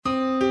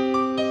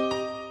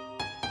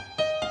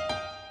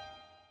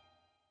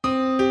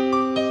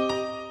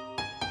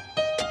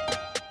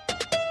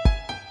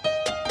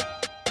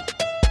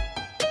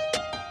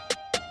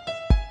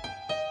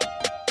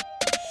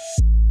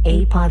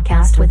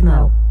Podcast with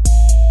Mo.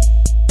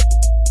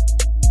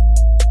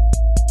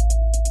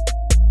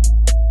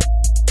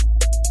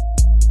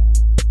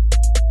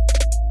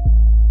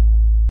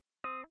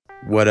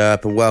 What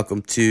up, and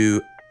welcome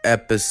to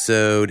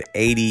episode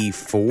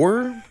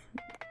 84,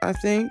 I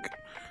think,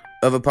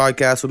 of A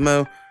Podcast with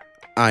Mo.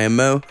 I am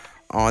Mo.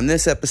 On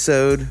this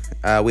episode,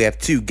 we have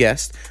two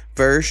guests.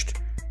 First,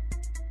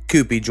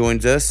 Koopy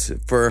joins us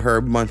for her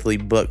monthly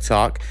book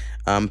talk.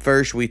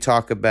 First, we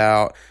talk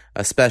about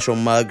a special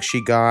mug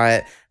she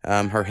got,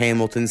 her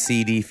Hamilton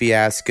CD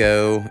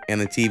fiasco, and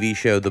the TV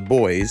show The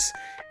Boys.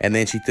 And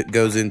then she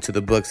goes into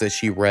the books that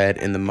she read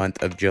in the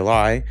month of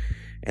July.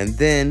 And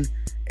then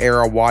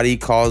Era Wadi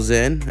calls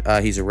in.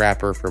 He's a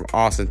rapper from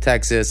Austin,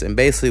 Texas. And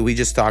basically, we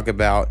just talk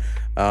about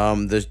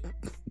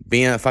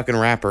being a fucking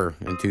rapper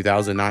in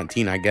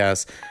 2019, I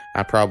guess.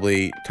 I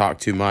probably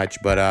talked too much,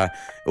 but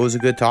it was a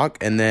good talk.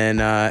 And then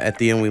at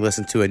the end, we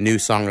listened to a new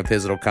song of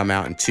his that'll come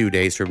out in 2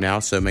 days from now.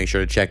 So make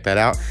sure to check that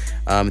out.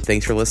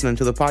 Thanks for listening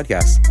to the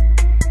podcast.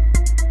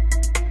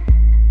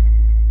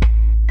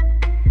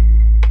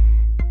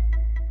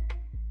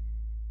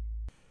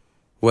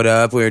 What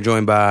up? We are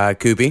joined by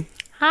Koopy.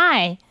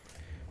 Hi.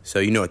 So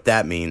you know what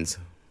that means.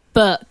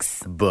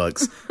 Books.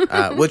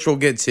 Which we'll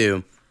get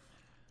to.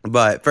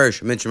 But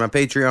first, mention my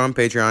Patreon,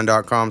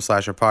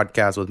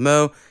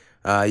 patreon.com/apodcastwithmo.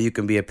 You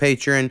can be a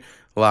patron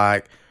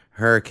like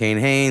Hurricane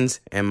Haynes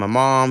and my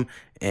mom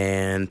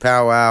and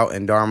Powwow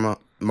and Dharma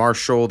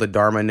Marshall, the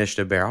Dharma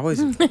Initiative Bear. I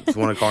always want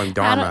to call him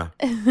Dharma.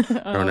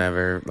 Don't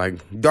ever, like,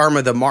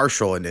 Dharma the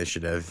Marshall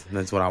Initiative.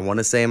 That's what I want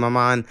to say in my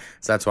mind.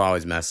 So that's why I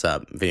always mess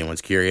up, if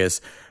anyone's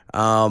curious.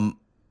 Anyway,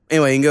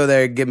 you can go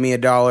there, give me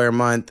 $1 a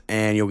month,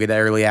 and you'll get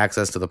early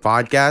access to the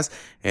podcast.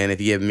 And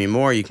if you give me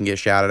more, you can get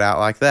shouted out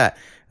like that.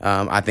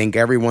 I think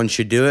everyone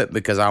should do it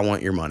because I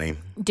want your money.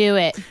 Do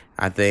it.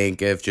 I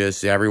think if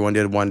just everyone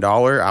did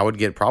 $1, I would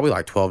get probably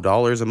like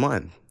 $12 a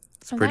month.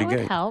 It's pretty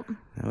good. That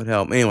would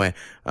help. Anyway,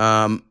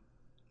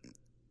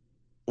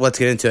 let's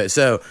get into it.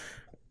 So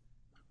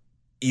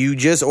you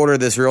just ordered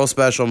this real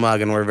special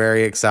mug, and we're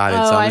very excited.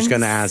 So I'm just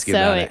going to ask you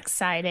about it. So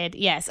excited.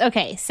 Yes.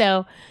 Okay.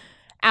 So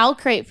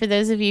Owlcrate, for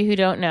those of you who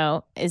don't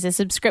know, is a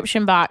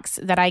subscription box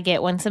that I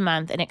get once a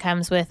month, and it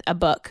comes with a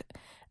book,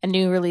 a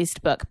new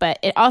released book, but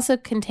it also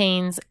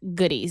contains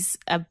goodies,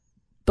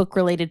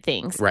 book-related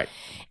things. Right.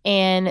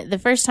 And the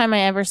first time I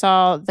ever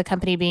saw the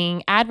company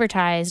being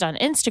advertised on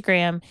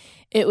Instagram,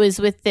 it was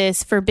with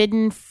this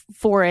Forbidden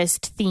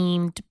Forest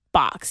themed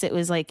box. It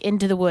was like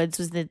Into the Woods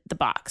was the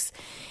box.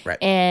 Right.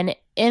 And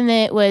in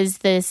it was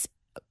this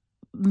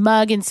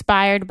mug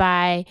inspired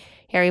by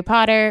Harry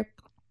Potter,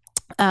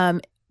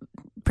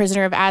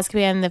 Prisoner of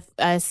Azkaban,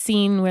 the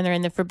scene when they're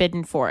in the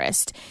Forbidden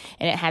Forest,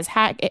 and it has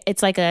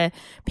it's like a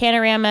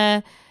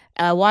panorama,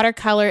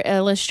 watercolor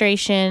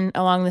illustration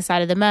along the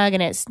side of the mug,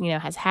 and it's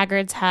has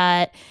Hagrid's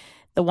hut,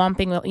 the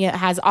Whomping, it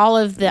has all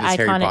of the iconic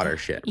Harry Potter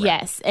shit. Right?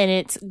 Yes, and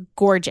it's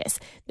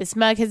gorgeous. This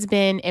mug has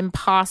been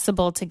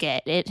impossible to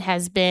get. It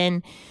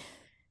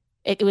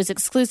was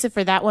exclusive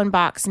for that one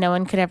box. No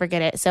one could ever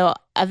get it. So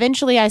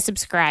eventually, I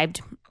subscribed,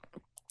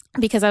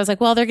 because I was like,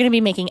 well, they're going to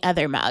be making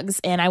other mugs,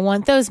 and I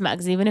want those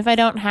mugs. Even if I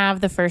don't have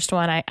the first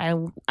one,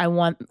 I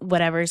want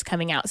whatever's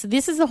coming out. So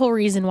this is the whole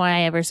reason why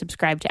I ever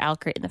subscribed to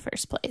Owlcrate in the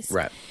first place.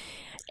 Right.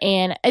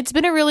 And it's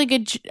been a really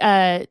good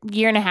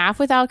year and a half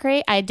with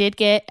Owlcrate. I did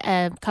get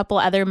a couple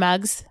other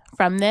mugs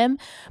from them,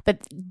 but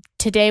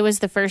today was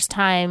the first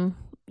time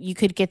you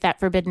could get that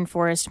Forbidden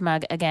Forest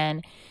mug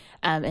again.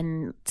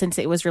 And since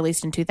it was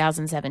released in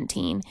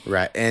 2017.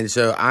 Right. And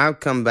so I've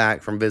come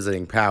back from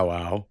visiting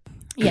Powwow.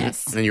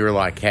 Yes. And you were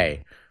like,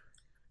 hey,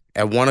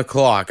 at 1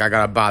 o'clock, I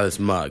got to buy this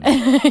mug.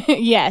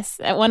 Yes.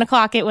 At 1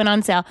 o'clock, it went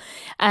on sale.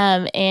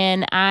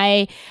 And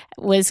I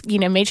was,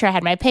 made sure I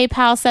had my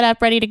PayPal set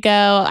up, ready to go.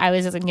 I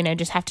was,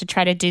 just have to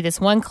try to do this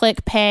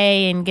one-click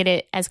pay and get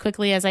it as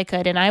quickly as I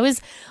could. And I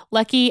was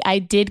lucky I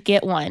did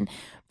get one.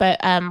 But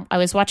I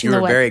was watching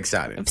You were very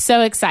excited. I'm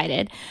so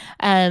excited.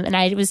 And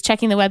I was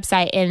checking the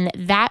website, and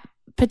that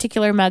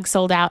particular mug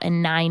sold out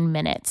in 9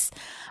 minutes.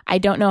 I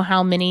don't know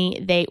how many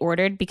they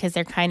ordered because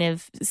they're kind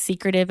of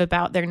secretive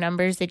about their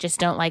numbers. They just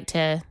don't like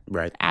to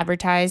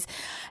advertise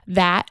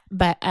that.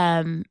 But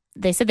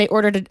they said they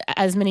ordered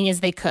as many as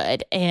they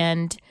could,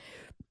 and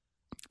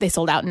they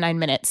sold out in 9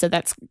 minutes. So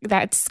that's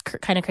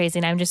kind of crazy.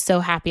 And I'm just so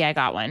happy I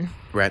got one.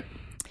 Right.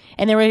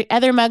 And there were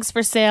other mugs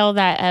for sale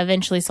that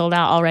eventually sold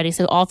out already.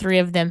 So all 3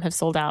 of them have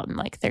sold out in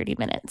like 30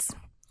 minutes.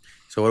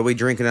 So what are we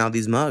drinking out of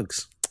these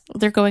mugs?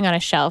 They're going on a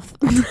shelf.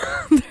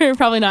 They're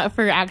probably not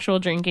for actual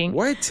drinking.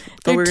 What?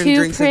 They're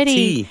too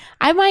pretty.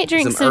 I might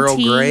drink some Earl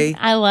tea. Grey?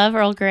 I love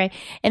Earl Grey.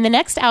 In the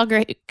next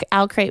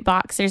Owlcrate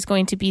box, there's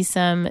going to be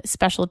some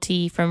special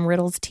tea from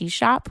Riddle's Tea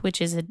Shop,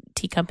 which is a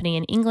tea company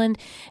in England.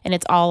 And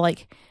it's all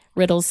like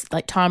Riddle's,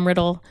 like Tom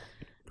Riddle.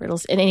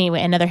 Riddle's, and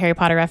anyway, another Harry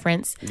Potter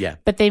reference. Yeah.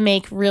 But they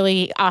make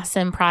really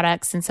awesome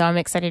products. And so I'm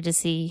excited to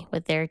see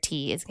what their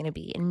tea is going to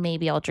be. And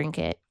maybe I'll drink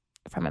it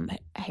from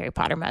a Harry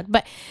Potter mug,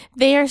 but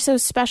they are so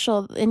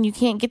special and you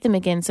can't get them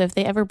again. So if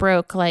they ever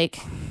broke, like,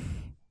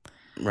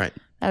 right,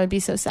 that would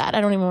be so sad.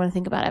 I don't even want to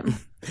think about it.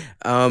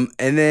 And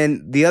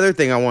then the other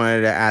thing I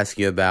wanted to ask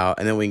you about,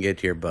 and then we can get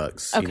to your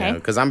books. Okay.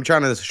 Because I'm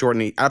trying to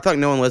shorten. I feel like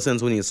no one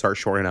listens. We need to start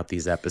shortening up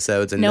these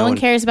episodes. And no one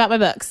cares about my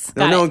books.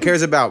 No one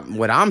cares about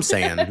what I'm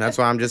saying. That's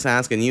why I'm just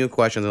asking you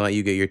questions and let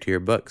you get to your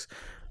books.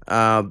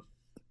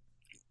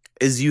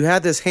 Is you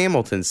had this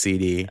Hamilton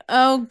CD.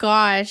 Oh,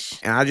 gosh.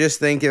 And I just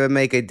think it would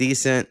make a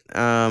decent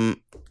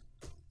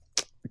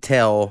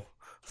tell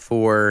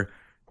for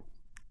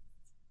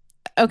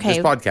this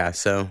podcast.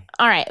 So,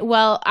 all right.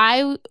 Well,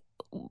 I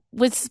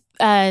was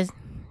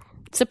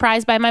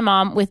surprised by my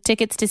mom with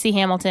tickets to see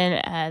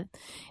Hamilton.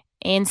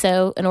 And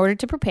so in order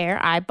to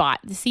prepare, I bought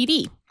the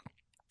CD.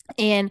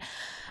 And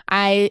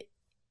I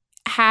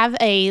have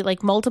a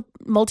like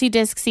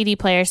multi-disc CD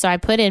player. So I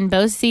put in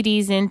both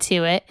CDs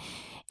into it.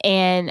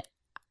 And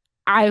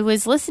I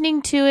was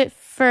listening to it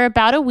for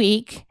about a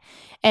week.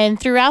 And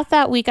throughout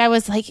that week, I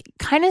was like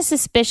kind of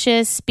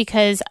suspicious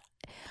because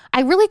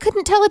I really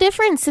couldn't tell a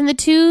difference in the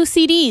two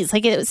CDs.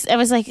 Like I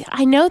was like,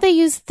 I know they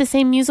use the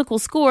same musical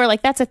score.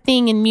 Like that's a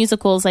thing in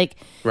musicals. Like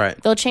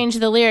they'll change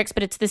the lyrics,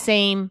 but it's the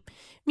same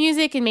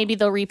music, and maybe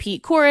they'll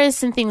repeat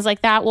chorus and things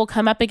like that will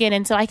come up again.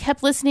 And so I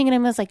kept listening, and I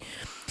was like,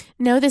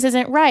 no, this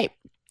isn't right.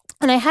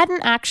 And I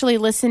hadn't actually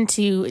listened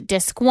to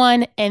disc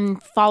 1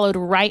 and followed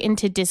right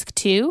into disc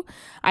 2.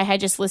 I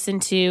had just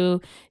listened to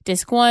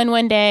disc 1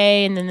 one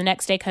day, and then the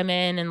next day come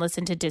in and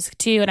listen to disc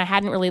 2, and I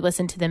hadn't really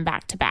listened to them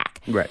back to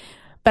back. Right.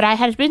 But I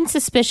had been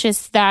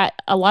suspicious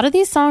that a lot of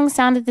these songs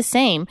sounded the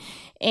same.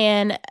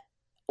 And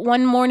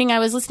one morning I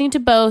was listening to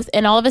both,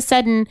 and all of a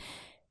sudden,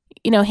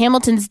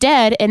 Hamilton's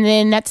dead, and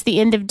then that's the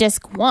end of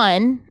disc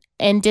 1,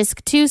 and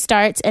disc 2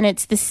 starts, and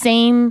it's the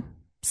same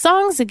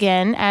songs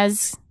again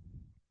as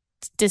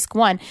disc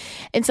 1.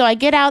 And so I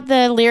get out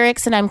the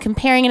lyrics and I'm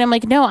comparing, and I'm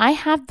like, no, I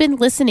have been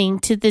listening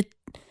to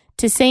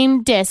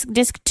same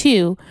disc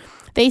 2.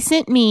 They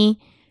sent me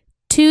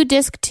 2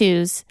 disc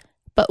 2s,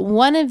 but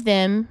one of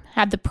them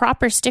had the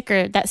proper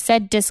sticker that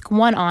said disc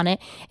 1 on it,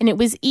 and it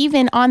was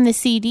even on the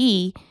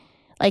CD,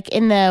 like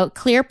in the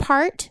clear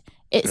part,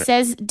 it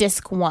says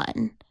disc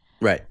 1.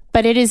 Right.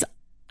 But it is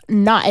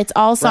not. It's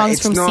all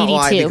songs from CD 2.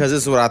 Like, because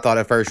this is what I thought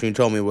at first when you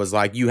told me was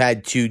like you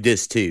had 2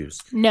 disc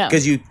 2s. No.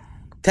 Because you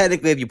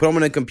technically, if you put them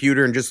on a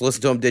computer and just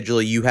listen to them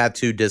digitally, you have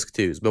 2 disc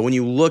 2s. But when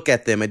you look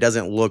at them, it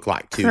doesn't look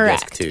like 2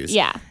 Correct. disc 2s.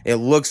 Yeah. It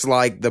looks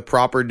like the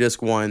proper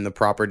disc 1, the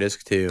proper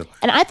disc 2.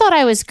 And I thought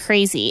I was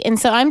crazy. And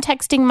so I'm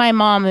texting my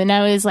mom, and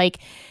I was like,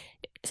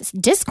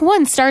 disc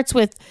 1 starts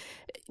with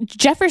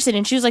Jefferson,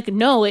 and she was like,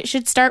 no, it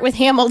should start with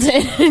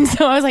Hamilton. And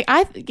so I was like,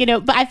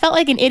 but I felt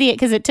like an idiot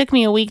because it took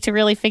me a week to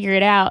really figure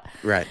it out.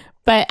 Right.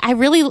 But I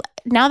really,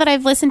 now that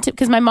I've listened to,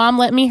 because my mom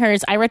lent me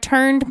hers, I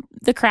returned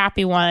the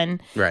crappy one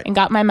and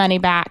got my money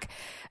back.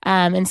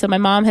 And so my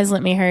mom has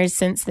lent me hers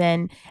since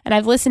then, and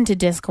I've listened to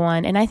disc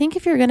 1. And I think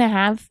if you're going to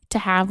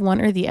have one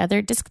or the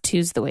other, disc 2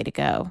 is the way to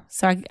go.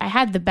 So I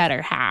had the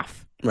better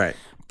half. Right.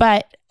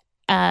 But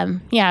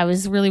it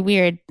was really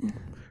weird.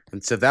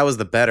 And so if that was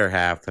the better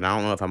half, then I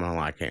don't know if I'm going to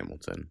like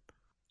Hamilton.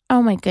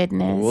 Oh my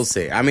goodness. We'll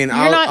see. I mean, you're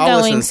not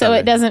going, so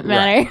it doesn't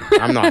matter.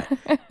 Right. I'm not.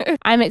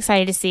 I'm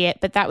excited to see it,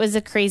 but that was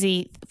a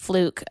crazy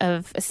fluke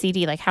of a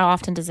CD. Like, how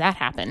often does that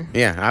happen?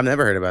 Yeah, I've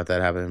never heard about that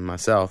happening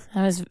myself.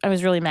 I was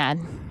really mad.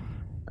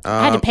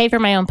 I had to pay for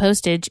my own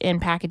postage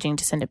and packaging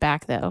to send it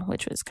back, though,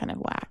 which was kind of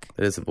whack.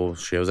 It is a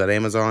bullshit. Was that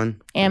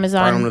Amazon?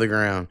 Amazon. Burn them to the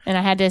ground. And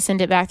I had to send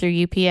it back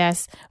through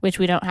UPS, which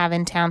we don't have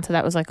in town, so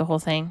that was like a whole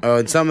thing. Oh,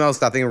 and something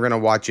else, I think we're going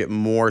to watch it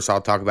more, so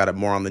I'll talk about it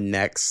more on the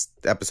next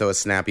episode of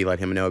Snappy, let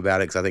him know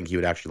about it, because I think he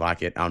would actually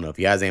like it. I don't know if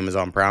he has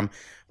Amazon Prime,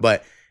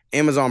 but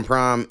Amazon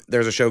Prime,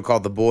 there's a show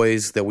called The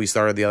Boys that we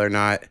started the other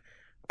night,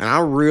 and I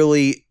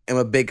really am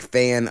a big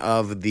fan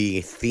of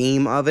the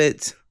theme of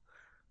it,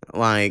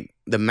 like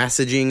the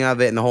messaging of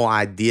it and the whole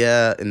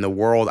idea in the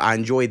world. I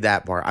enjoyed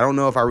that part. I don't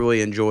know if I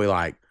really enjoy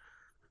like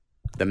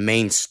the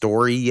main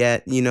story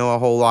yet, a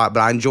whole lot, but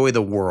I enjoy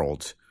the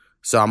world.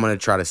 So I'm going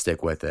to try to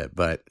stick with it,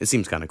 but it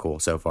seems kind of cool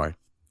so far.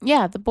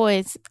 Yeah, The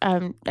Boys. Are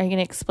you going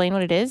to explain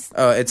what it is?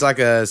 It's like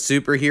a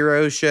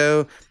superhero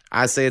show.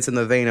 I say it's in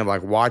the vein of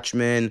like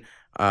Watchmen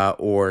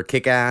or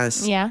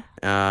Kick-Ass. Yeah.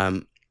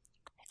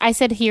 I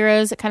said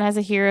Heroes. It kind of has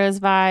a Heroes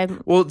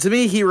vibe. Well, to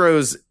me,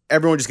 Heroes,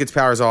 everyone just gets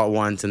powers all at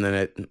once, and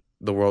then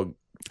the world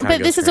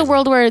But this is a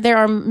world where there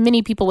are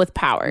many people with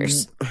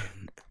powers.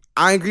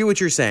 I agree with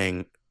what you're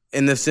saying.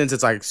 In the sense,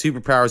 it's like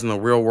superpowers in the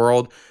real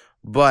world.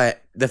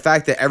 But the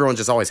fact that everyone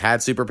just always had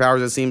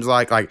superpowers, it seems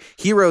like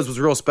Heroes was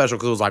real special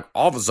because it was like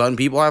all of a sudden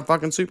people have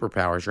fucking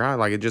superpowers, right?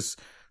 Like it just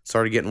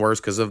started getting worse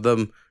because of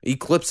the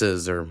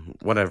eclipses or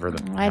whatever.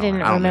 I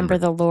didn't remember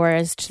the lore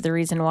as to the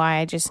reason why.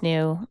 I just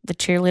knew the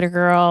cheerleader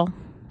girl.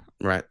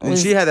 Right. And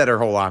she had that her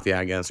whole life, yeah,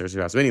 I guess.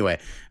 But anyway,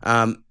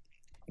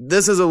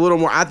 this is a little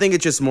more, I think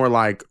it's just more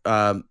like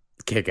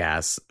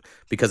Kick-Ass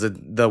because of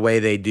the way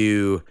they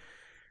do,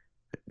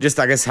 just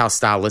I guess how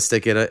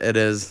stylistic it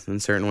is in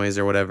certain ways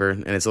or whatever.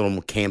 And it's a little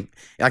more camp.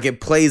 Like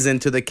it plays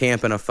into the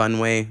camp in a fun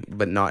way,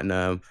 but not in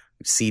a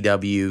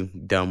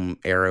CW dumb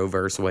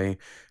Arrowverse way.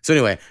 So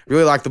anyway,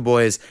 really like The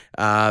Boys.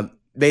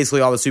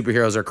 Basically all the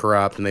superheroes are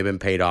corrupt and they've been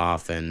paid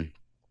off and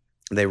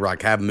they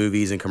like have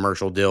movies and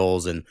commercial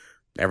deals, and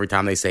every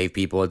time they save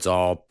people, it's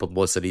all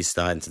publicity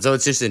stunts. And so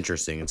it's just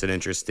interesting. It's an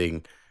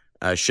interesting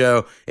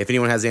show. If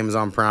anyone has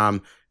Amazon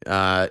Prime,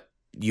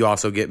 you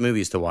also get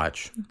movies to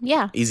watch.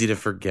 Yeah. Easy to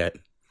forget.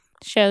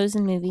 Shows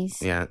and movies.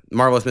 Yeah.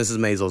 Marvelous Mrs.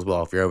 Maisel as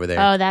well, if you're over there.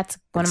 Oh, that's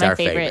one It's of my our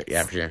favorite. favorites.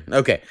 Yeah, for sure.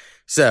 Okay.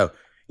 So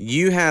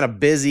you had a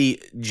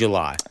busy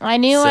July. I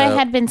knew I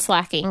had been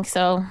slacking,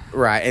 so.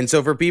 Right. And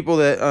so for people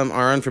that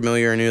are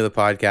unfamiliar or new to the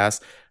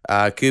podcast,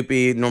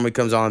 Koopy normally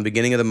comes on the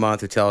beginning of the month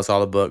to tell us all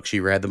the books she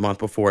read the month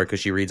before because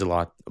she reads a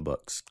lot of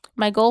books.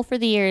 My goal for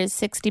the year is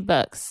 60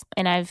 books,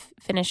 and I've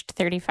finished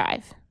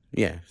 35.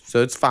 Yeah.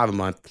 So it's 5 a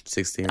month,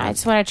 16. Right?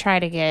 That's what I try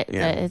to get,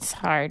 but it's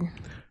hard.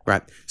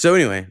 Right. So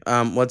anyway,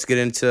 let's get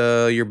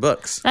into your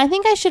books. I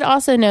think I should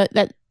also note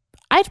that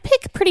I'd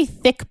pick pretty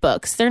thick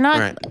books. They're not,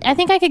 Right. I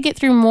think I could get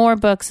through more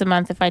books a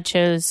month if I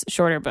chose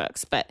shorter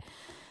books, but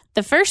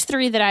the first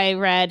 3 that I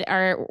read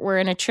were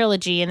in a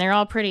trilogy, and they're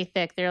all pretty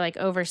thick. They're like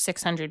over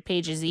 600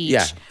 pages each.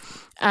 Yeah.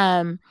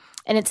 And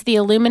it's the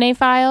Illuminae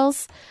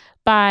Files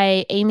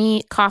by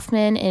Amy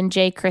Kaufman and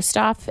Jay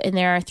Kristoff, and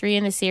there are 3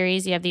 in the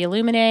series. You have the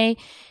Illuminae,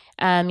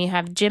 you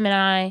have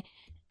Gemini,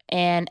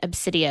 and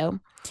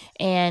Obsidio.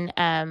 And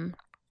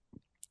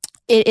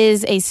it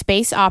is a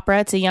space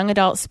opera. It's a young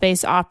adult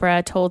space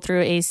opera told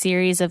through a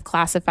series of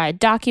classified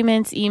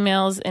documents,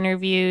 emails,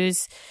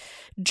 interviews,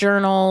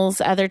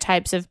 journals, other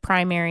types of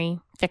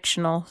primary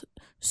fictional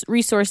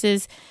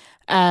resources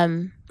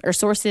or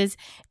sources.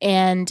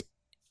 And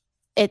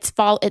it's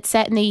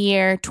set in the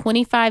year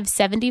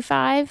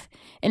 2575.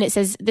 And it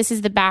says, this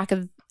is the back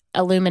of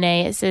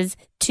Illuminae. It says,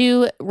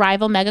 2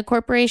 rival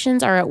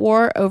megacorporations are at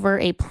war over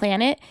a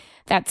planet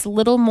that's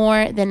little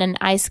more than an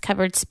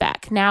ice-covered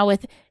speck. Now,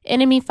 with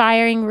enemy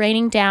firing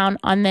raining down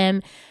on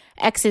them,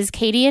 exes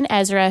Katie and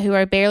Ezra, who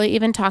are barely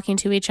even talking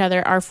to each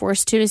other, are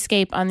forced to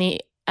escape on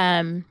the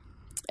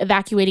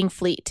evacuating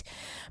fleet.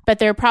 But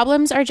their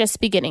problems are just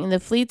beginning. The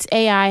fleet's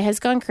AI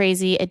has gone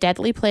crazy. A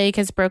deadly plague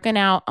has broken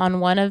out on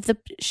one of the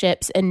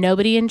ships, and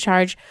nobody in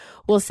charge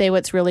will say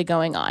what's really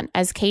going on.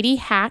 As Katie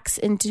hacks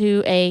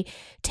into a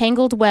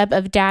tangled web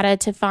of data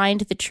to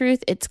find the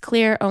truth, it's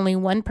clear only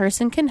one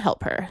person can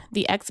help her,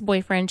 the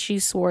ex-boyfriend she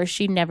swore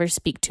she'd never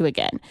speak to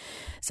again.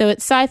 So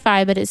it's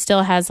sci-fi, but it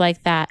still has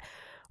like that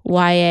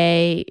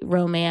YA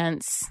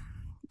romance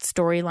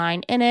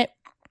storyline in it.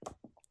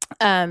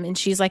 And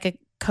she's like a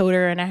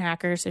coder and a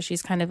hacker, so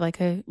she's kind of like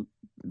a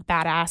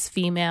badass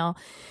female,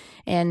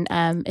 and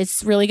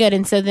it's really good.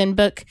 And so then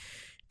book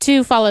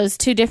 2 follows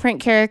 2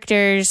 different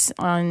characters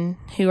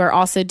who are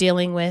also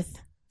dealing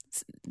with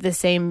the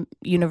same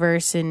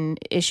universe and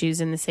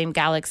issues in the same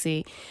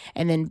galaxy,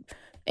 and then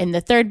in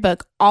the 3rd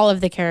book all of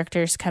the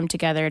characters come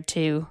together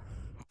to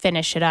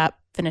finish up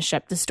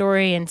the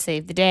story and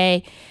save the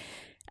day.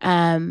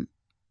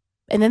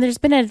 And then there's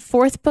been a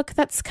 4th book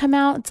that's come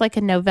out. It's like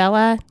a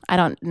novella. I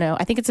don't know.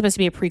 I think it's supposed to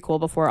be a prequel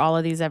before all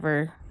of these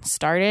ever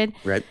started.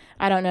 Right.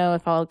 I don't know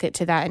if I'll get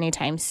to that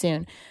anytime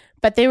soon.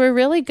 But they were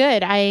really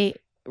good.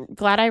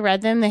 Glad I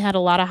read them. They had a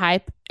lot of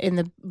hype in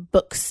the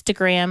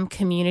Bookstagram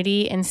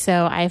community. And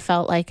so I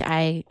felt like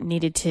I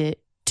needed to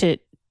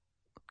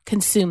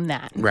consume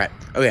that. Right.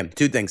 Okay.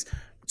 2 things.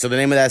 So the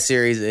name of that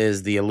series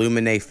is the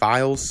Illuminae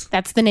Files.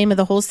 That's the name of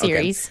the whole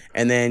series. Okay.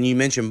 And then you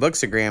mentioned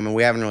Bookstagram, and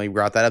we haven't really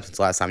brought that up since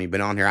last time you've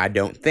been on here. I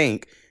don't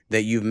think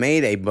that you've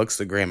made a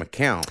Bookstagram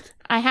account.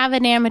 I have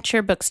an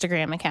amateur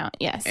Bookstagram account,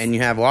 yes. And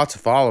you have lots of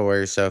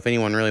followers, so if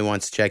anyone really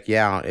wants to check you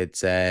out,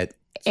 it's at...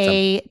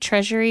 A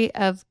treasury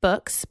of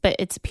books, but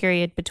it's a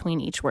period between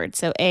each word.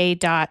 So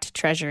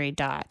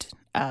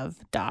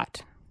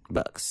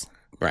a.treasury.of.books.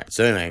 Right.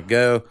 So anyway,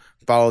 go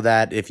follow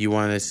that if you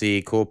want to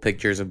see cool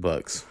pictures of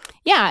books.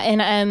 Yeah,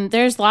 and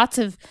there's lots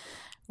of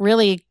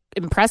really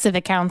impressive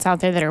accounts out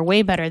there that are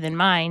way better than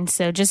mine.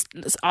 So just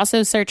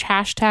also search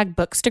hashtag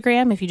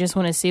Bookstagram if you just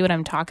want to see what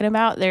I'm talking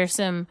about. There's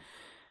some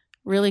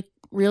really,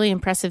 really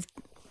impressive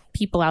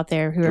people out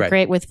there who are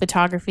great with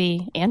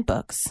photography and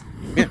books.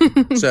 Yeah.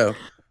 So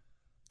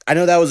I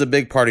know that was a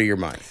big part of your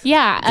month.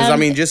 Yeah.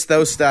 Because, just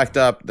those stacked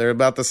up, they're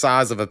about the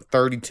size of a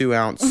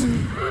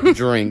 32-ounce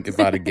drink, if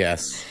I had to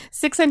guess.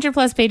 600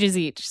 plus pages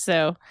each.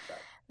 So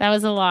that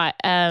was a lot.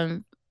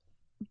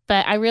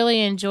 But I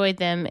really enjoyed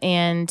them,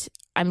 and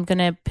I'm going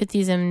to put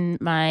these in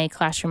my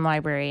classroom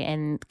library,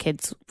 and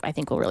kids, I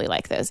think, will really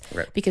like those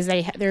because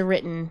they're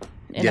written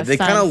in a they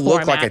fun kind of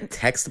look format. like a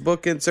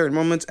textbook in certain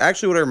moments.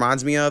 Actually, what it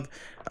reminds me of,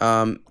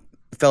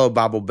 fellow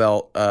Bible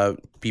Belt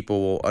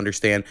people will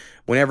understand,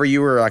 whenever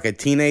you were like a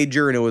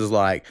teenager and it was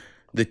like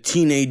the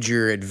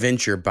Teenager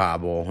Adventure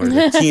Bible or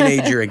the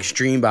Teenager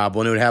Extreme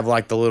Bible, and it would have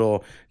like the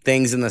little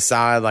things in the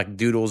side, like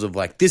doodles of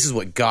like, this is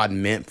what God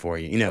meant for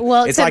you.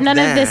 Well, it's except like none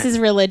that. of this is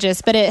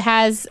religious, but it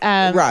has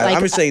right. like,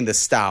 I'm just saying the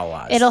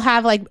stylized. It'll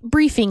have like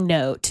briefing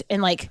note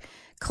and like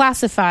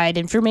classified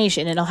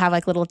information. It'll have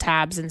like little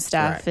tabs and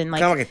stuff, and like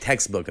kind of like a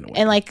textbook in a way.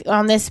 And like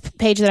on this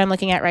page that I'm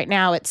looking at right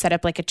now, it's set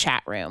up like a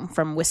chat room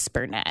from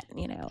WhisperNet,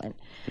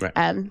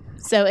 and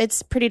so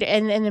it's pretty.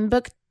 And in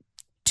book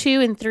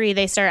 2 and 3,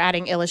 they start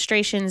adding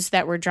illustrations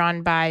that were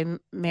drawn by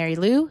Mary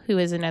Lou, who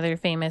is another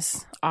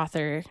famous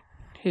author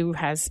who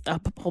has a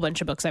whole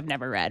bunch of books I've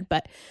never read,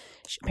 but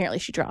apparently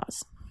she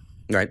draws.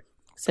 Right.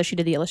 So she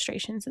did the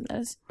illustrations in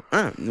those.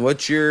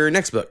 What's your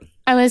next book?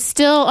 I was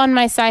still on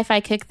my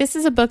sci-fi kick. This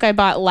is a book I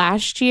bought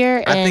last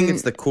year. I think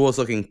it's the coolest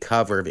looking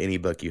cover of any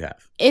book you have.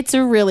 It's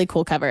a really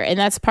cool cover, and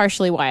that's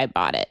partially why I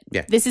bought it.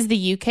 Yeah. This is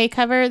the UK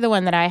cover, the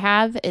one that I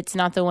have. It's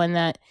not the one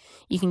that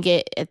you can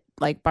get at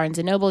like Barnes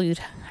 & Noble. You'd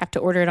have to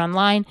order it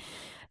online.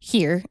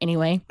 Here,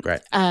 anyway.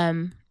 Right.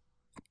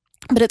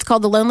 But it's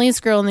called The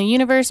Loneliest Girl in the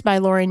Universe by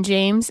Lauren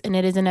James, and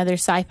it is another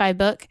sci-fi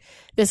book.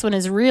 This one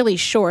is really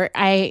short.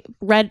 I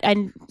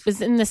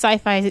was in the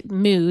sci-fi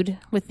mood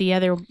with the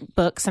other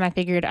books, and I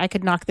figured I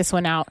could knock this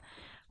one out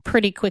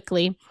pretty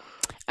quickly.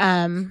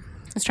 I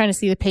was trying to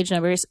see the page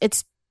numbers.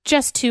 It's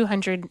just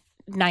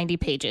 290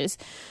 pages,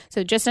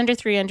 so just under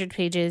 300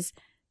 pages,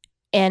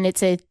 and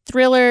it's a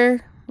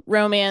thriller,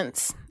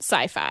 romance,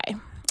 sci-fi.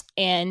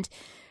 And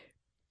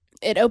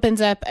it opens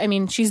up, I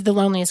mean, she's the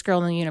loneliest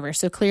girl in the universe,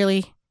 so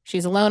clearly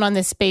she's alone on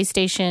this space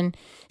station.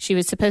 She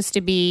was supposed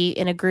to be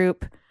in a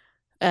group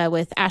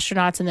with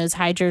astronauts in those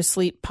hydro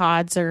sleep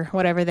pods or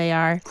whatever they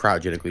are.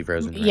 Cryogenically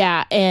frozen. Right?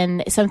 Yeah,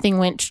 and something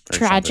went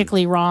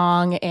tragically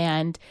wrong,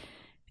 and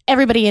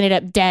everybody ended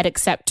up dead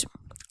except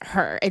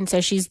her. And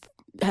so she's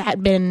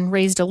had been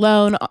raised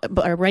alone,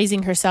 or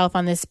raising herself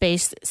on this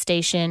space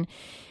station,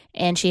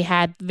 and she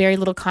had very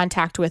little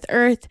contact with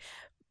Earth.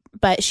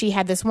 But she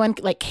had this one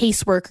like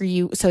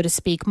caseworker, so to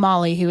speak,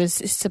 Molly, who was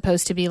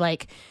supposed to be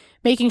like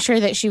making sure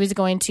that she was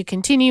going to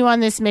continue on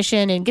this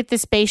mission and get the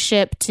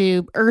spaceship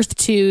to Earth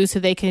 2 so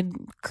they could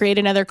create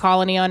another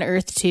colony on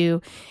Earth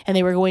 2. And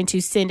they were going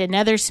to send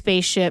another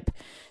spaceship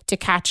to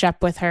catch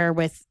up with her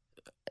with,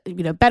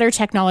 better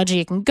technology.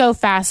 It can go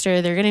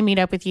faster. They're going to meet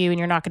up with you and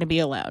you're not going to be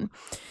alone.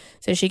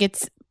 So she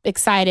gets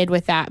excited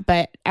with that.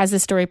 But as the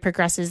story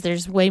progresses,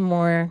 there's way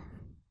more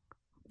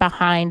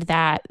behind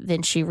that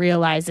than she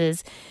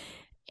realizes.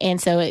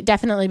 And so it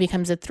definitely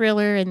becomes a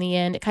thriller in the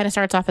end. It kind of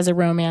starts off as a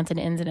romance and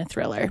ends in a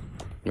thriller.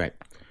 Right.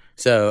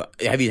 So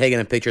have you taken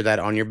a picture of that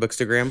on your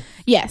Bookstagram?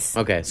 Yes.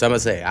 Okay. So I'm going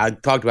to say, I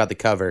talked about the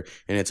cover,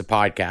 and it's a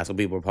podcast, so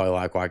people are probably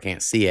like, well, I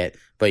can't see it.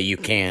 But you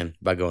can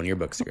by going to your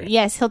Bookstagram.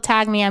 Yes, he'll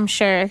tag me, I'm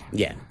sure.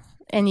 Yeah.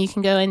 And you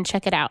can go and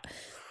check it out.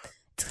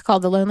 It's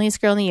called The Loneliest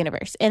Girl in the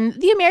Universe. And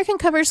the American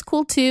cover is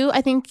cool, too.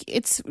 I think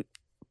it's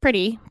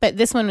pretty. But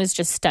this one was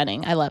just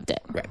stunning. I loved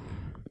it. Right.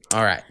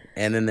 All right.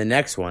 And then the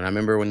next one, I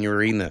remember when you were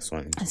reading this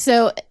one.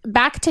 So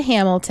back to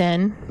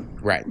Hamilton.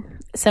 Right.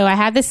 So I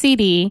had the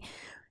CD,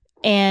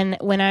 and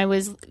when I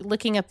was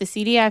looking up the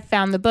CD, I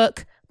found the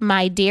book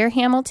My Dear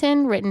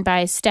Hamilton, written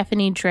by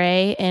Stephanie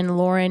Dray and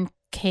Lauren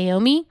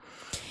Kaomi.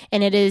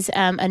 And it is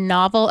a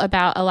novel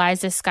about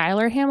Eliza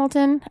Schuyler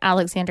Hamilton,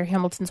 Alexander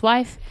Hamilton's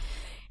wife.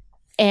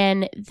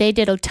 And they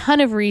did a ton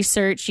of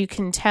research, you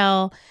can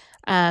tell,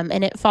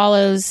 and it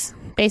follows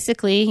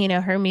basically,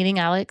 her meeting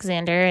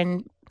Alexander,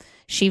 and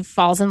she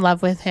falls in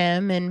love with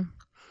him, and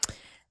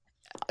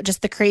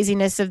just the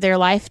craziness of their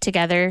life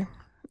together.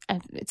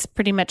 It's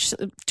pretty much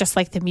just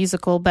like the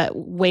musical, but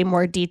way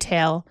more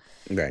detail.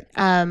 Right.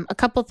 A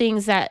couple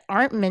things that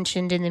aren't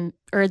mentioned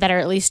or that are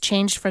at least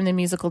changed from the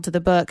musical to the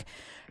book.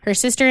 Her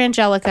sister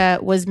Angelica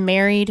was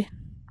married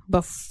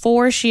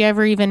before she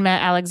ever even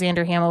met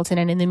Alexander Hamilton,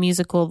 and in the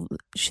musical,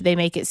 they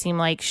make it seem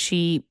like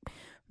she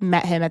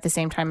met him at the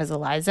same time as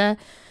Eliza.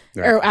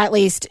 Right. Or at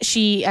least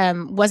she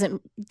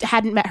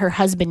hadn't met her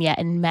husband yet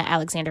and met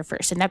Alexander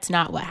first. And that's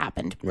not what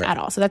happened at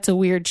all. So that's a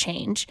weird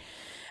change.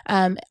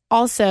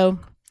 Also,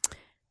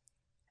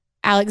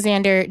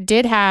 Alexander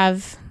did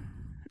have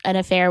an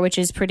affair, which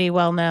is pretty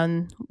well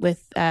known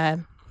with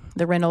the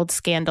Reynolds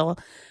scandal.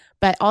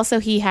 But also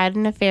he had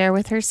an affair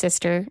with her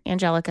sister,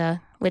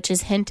 Angelica, which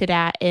is hinted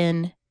at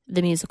in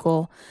the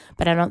musical.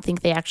 But I don't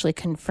think they actually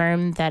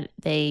confirmed that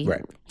they...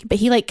 Right. But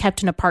he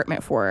kept an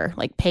apartment for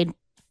her, paid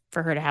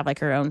for her to have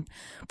her own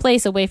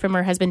place away from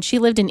her husband. She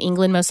lived in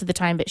England most of the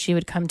time, but she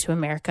would come to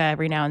America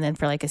every now and then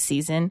for a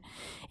season,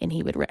 and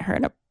he would rent her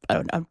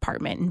an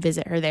apartment and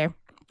visit her there.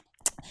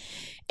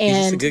 And he's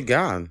just a good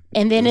guy.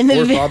 And then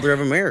the forefather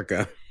of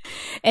America.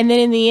 And then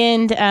in the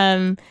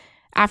end,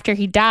 after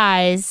he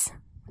dies,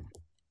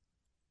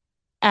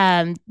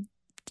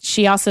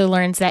 she also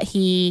learns that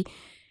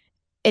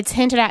it's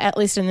hinted at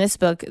least in this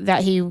book,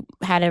 that he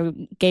had a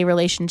gay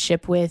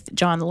relationship with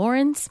John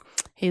Lawrence,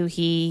 who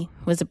he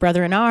was a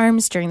brother in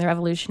arms during the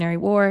Revolutionary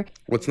War.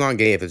 What's not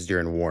gay if it's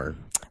during war?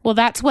 Well,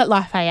 that's what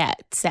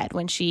Lafayette said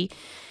when she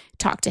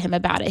talked to him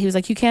about it. He was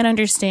like, you can't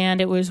understand.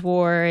 It was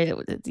war,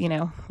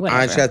 whatever.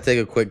 I just got to take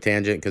a quick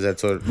tangent because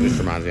that's what just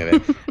reminds me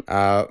of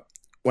it.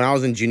 When I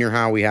was in junior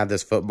high, we had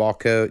this football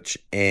coach,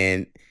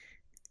 and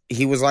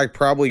he was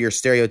probably your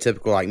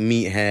stereotypical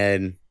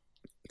meathead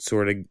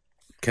sort of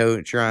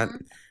coach, right? Mm-hmm.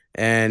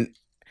 And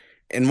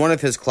in one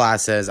of his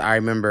classes, I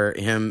remember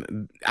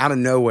him out of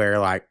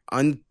nowhere,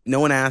 no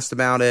one asked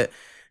about it,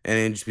 and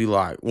it'd just be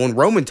well, in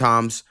Roman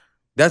times,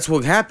 that's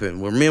what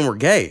happened, where men were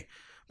gay.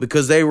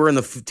 because they were in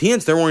the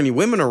tents. There weren't any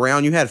women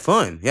around. You had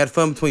fun. You had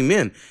fun between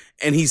men.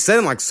 And he said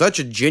in like such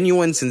a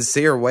genuine,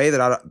 sincere way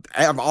that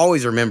I've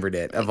always remembered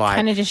it. Of like,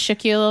 kind of just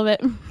shook you a little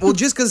bit. Well,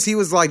 just because he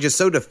was like just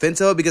so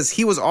defensive of it, because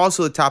he was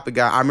also the type of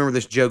guy. I remember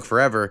this joke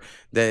forever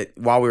that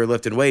while we were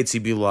lifting weights,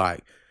 he'd be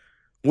like,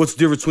 "What's the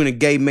difference between a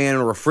gay man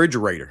and a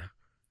refrigerator?"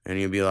 And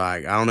he'd be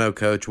like, "I don't know,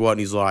 coach, what?" And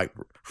he's like,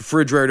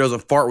 "Refrigerator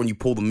doesn't fart when you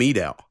pull the meat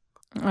out."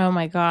 Oh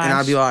my gosh. And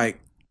I'd be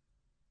like,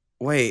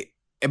 "Wait."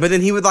 But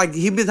then he'd be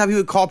the type he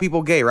would call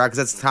people gay, right? Because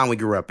that's the time we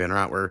grew up in,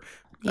 right? Where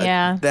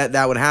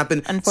that would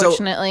happen.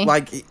 Unfortunately. So,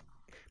 like,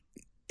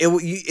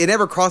 it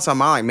never crossed my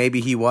mind like maybe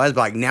he was,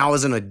 but like now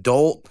as an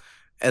adult,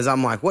 as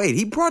I'm like, wait,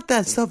 he brought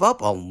that stuff up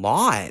a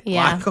lot.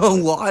 Yeah. Like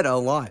a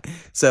lot.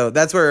 So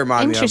that's where it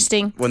reminded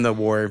me of when the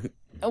war.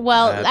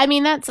 Well, I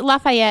mean, that's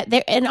Lafayette.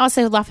 There, and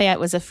also Lafayette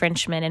was a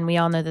Frenchman, and we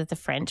all know that the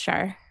French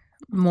are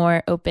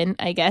more open,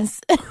 I guess.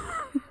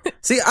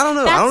 See, I don't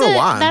know. I don't know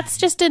why. That's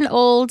just an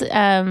old...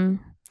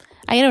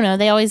 I don't know.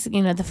 They always,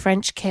 the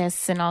French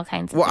kiss and all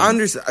kinds of things. Well, I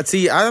understand.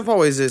 See, I've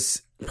always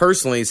just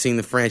personally seen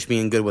the French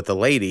being good with the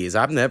ladies.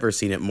 I've never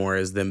seen it more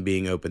as them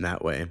being open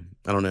that way.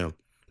 I don't know.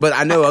 But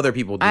I know other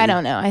people do. I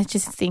don't know. I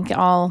just think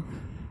all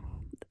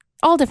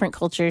different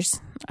cultures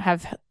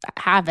have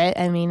it.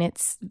 I mean,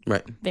 it's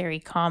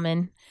very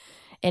common.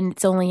 And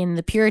it's only in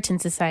the Puritan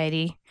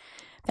society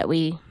that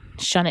we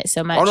shun it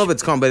so much. I don't know if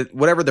it's common, but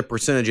whatever the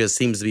percentage is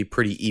seems to be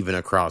pretty even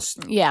across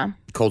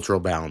cultural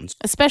bounds.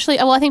 Especially,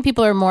 I think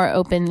people are more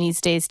open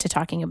these days to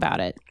talking about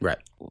it. Right.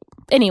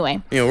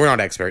 Anyway. We're not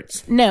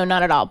experts. No,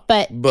 not at all.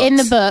 But in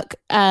the book,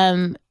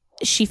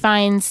 she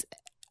finds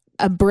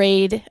a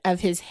braid of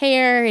his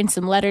hair and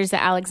some letters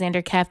that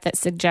Alexander kept that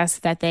suggests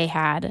that they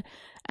had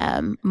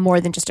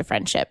more than just a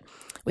friendship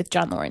with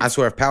John Laurens. I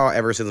swear, if Powell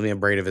ever sends me a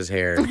braid of his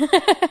hair,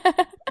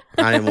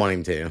 I didn't want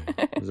him to.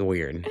 It was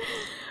weird.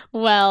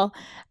 Well,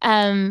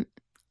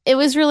 it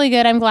was really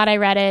good. I'm glad I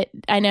read it.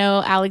 I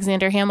know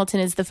Alexander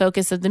Hamilton is the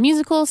focus of the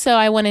musical, so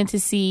I wanted to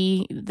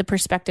see the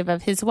perspective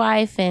of his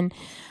wife, and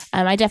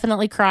I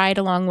definitely cried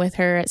along with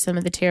her at some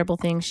of the terrible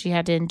things she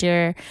had to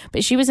endure.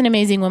 But she was an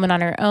amazing woman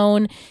on her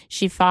own.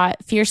 She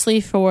fought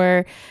fiercely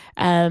for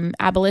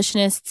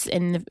abolitionists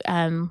and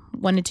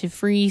wanted to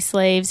free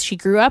slaves. She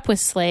grew up with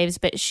slaves,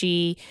 but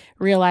she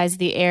realized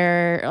the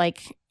error,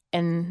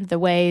 and the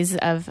ways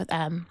of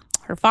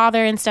her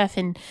father and stuff,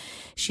 and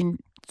she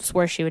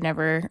swore she would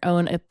never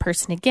own a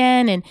person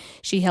again, and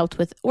she helped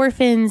with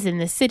orphans in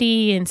the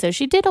city, and so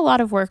she did a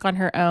lot of work on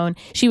her own.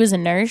 She was a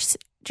nurse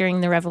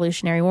during the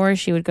Revolutionary War.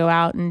 She would go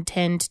out and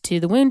tend to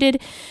the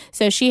wounded,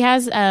 so she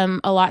has a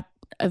lot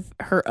of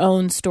her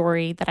own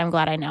story that I'm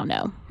glad I now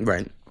know.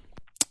 Right.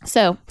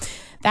 So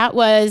that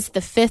was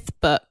the fifth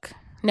book.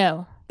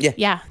 The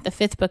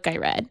fifth book I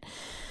read.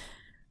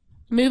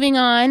 Moving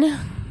on.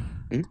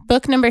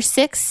 Book number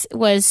 6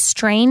 was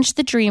Strange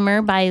the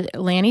Dreamer by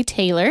Lanny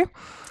Taylor.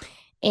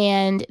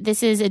 And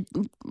this is a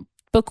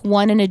book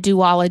 1 in a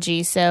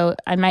duology. So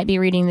I might be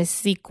reading the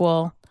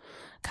sequel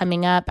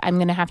coming up. I'm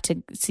going to have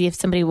to see if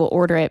somebody will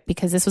order it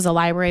because this was a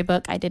library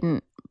book. I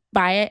didn't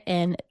buy it.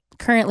 And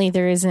currently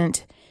there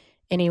isn't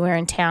anywhere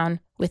in town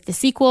with the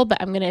sequel,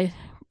 but I'm going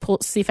to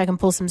see if I can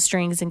pull some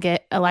strings and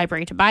get a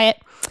library to buy it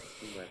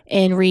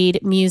and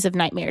read Muse of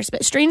Nightmares.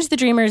 But Strange the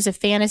Dreamer is a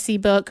fantasy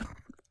book.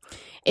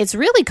 It's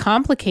really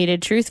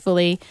complicated,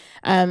 truthfully.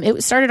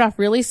 It started off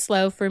really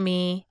slow for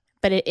me,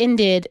 but it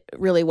ended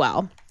really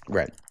well.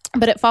 Right.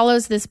 But it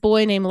follows this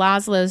boy named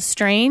Laszlo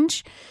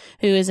Strange,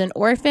 who is an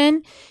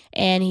orphan,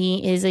 and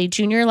he is a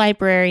junior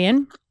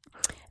librarian.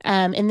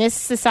 In this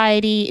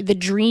society, the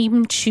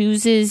dream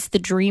chooses the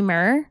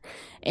dreamer.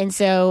 And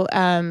so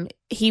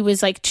he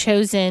was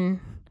chosen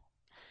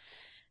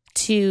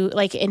to,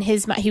 in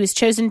his mind, he was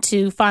chosen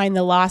to find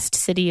the lost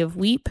city of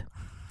Weep.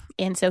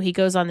 And so he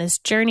goes on this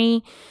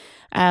journey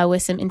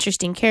with some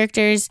interesting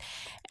characters.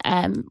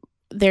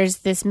 There's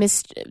this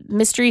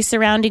mystery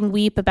surrounding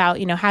Weep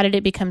about, how did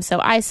it become so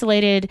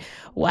isolated?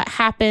 What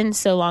happened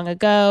so long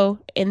ago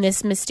in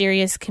this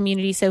mysterious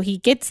community? So he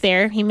gets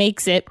there, he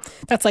makes it.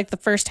 That's the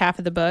first half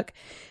of the book.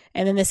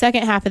 And then the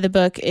second half of the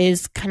book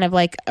is kind of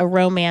like a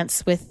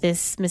romance with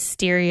this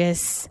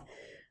mysterious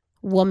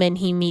woman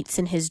he meets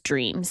in his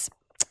dreams.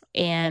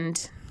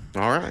 And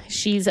all right,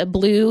 she's a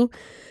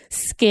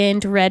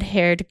blue-skinned,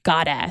 red-haired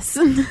goddess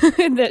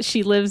that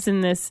she lives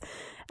in this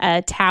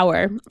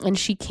tower, and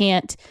she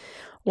can't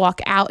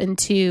walk out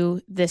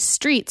into the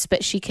streets,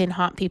 but she can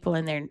haunt people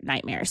in their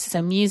nightmares.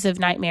 So Muse of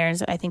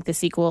Nightmares, I think the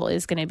sequel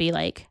is going to be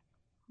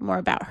more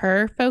about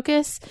her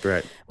focus,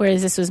 right?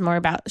 Whereas this was more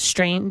about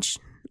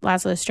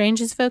Laszlo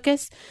Strange's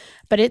focus.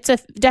 But it's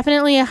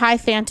definitely a high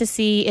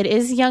fantasy. It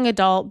is young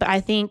adult, but I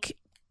think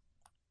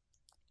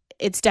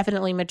it's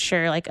definitely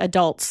mature.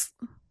 Adults,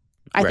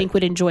 I think,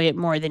 would enjoy it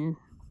more than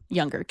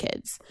younger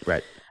kids.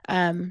 Right.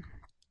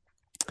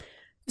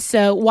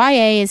 So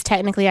YA is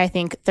technically, I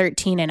think,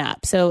 13 and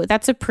up. So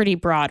that's a pretty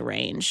broad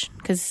range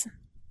because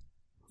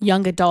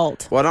young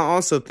adult. Well, I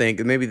also think,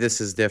 and maybe this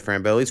is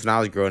different, but at least when I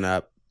was growing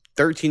up,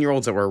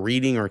 13-year-olds that were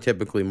reading are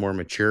typically more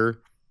mature.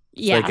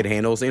 So they could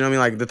handle. So,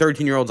 the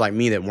 13-year-olds like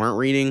me that weren't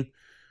reading,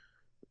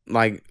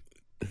 like,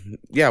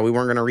 yeah, we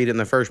weren't going to read it in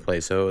the first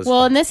place. So it was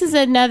and this is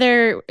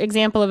another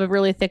example of a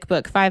really thick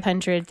book,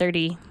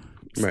 530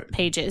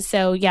 pages.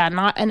 So yeah,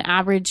 not an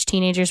average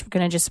teenager's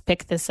going to just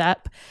pick this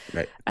up,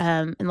 right?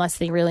 Unless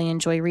they really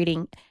enjoy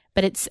reading.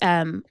 But it's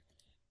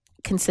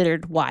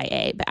considered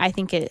YA. But I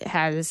think it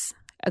has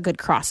a good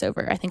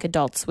crossover. I think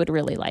adults would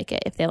really like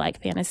it if they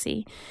like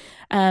fantasy.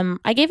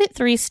 I gave it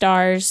 3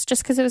 stars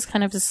just because it was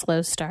kind of a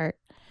slow start.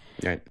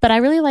 Right. But I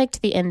really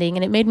liked the ending,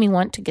 and it made me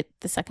want to get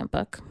the second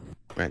book.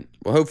 Right.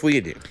 Well, hopefully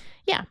you do.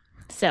 Yeah.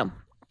 So. All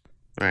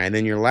right. And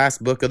then your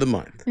last book of the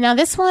month. Now,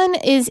 this one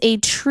is a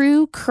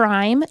true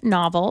crime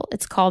novel.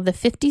 It's called The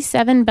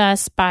 57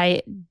 Bus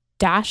by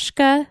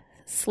Dashka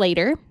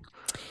Slater.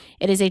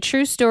 It is a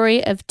true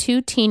story of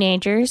 2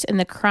 teenagers and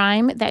the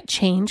crime that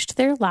changed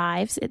their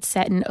lives. It's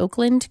set in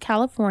Oakland,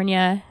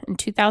 California in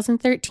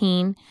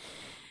 2013.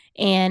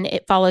 And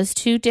it follows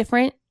 2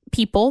 different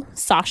people,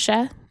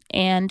 Sasha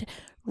and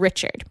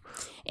Richard.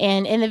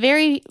 And in the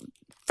very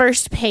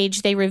first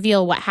page, they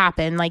reveal what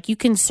happened. Like, you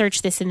can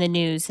search this in the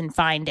news and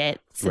find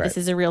it. So This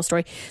is a real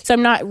story. So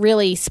I'm not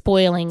really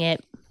spoiling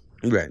it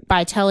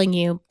by telling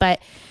you. But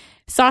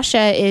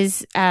Sasha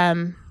is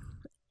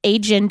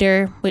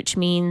agender, which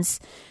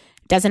means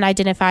doesn't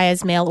identify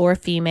as male or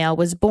female,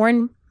 was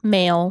born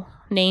male,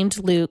 named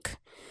Luke,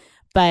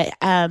 but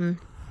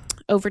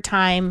over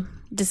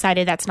time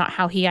decided that's not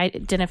how he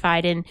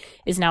identified and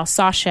is now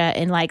Sasha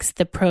and likes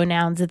the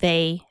pronouns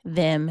they,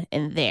 them,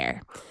 and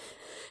their.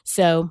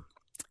 So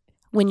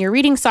when you're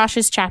reading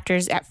Sasha's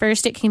chapters, at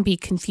first it can be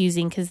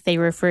confusing because they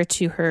refer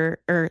to her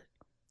or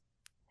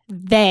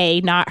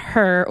they, not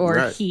her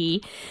or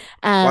he.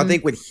 Well, I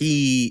think when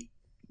he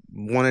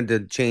wanted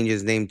to change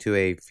his name to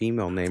a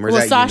female name. Or is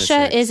that Sasha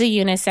unisex? Is a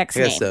unisex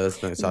name. I guess so.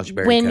 It's not Sasha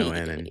Baron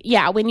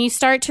Cohen. When you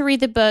start to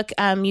read the book,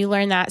 you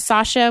learn that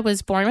Sasha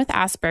was born with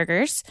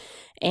Asperger's,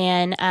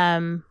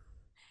 and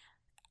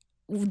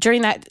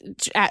during that,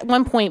 at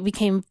one point,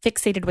 became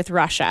fixated with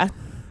Russia,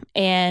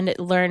 and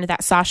learned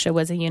that Sasha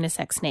was a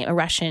unisex name, a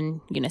Russian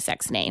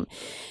unisex name,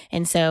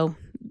 and so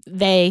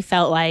they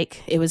felt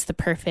like it was the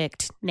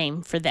perfect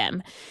name for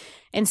them,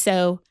 and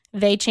so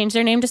they changed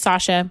their name to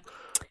Sasha.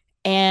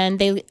 And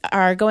they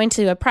are going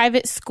to a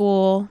private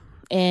school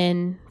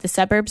in the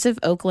suburbs of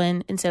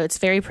Oakland. And so it's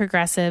very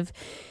progressive.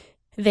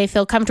 They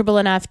feel comfortable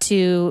enough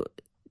to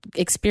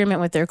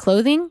experiment with their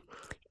clothing.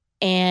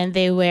 And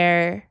they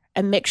wear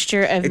a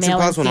mixture of it's male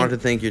and impossible not to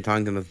think you're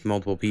talking to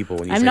multiple people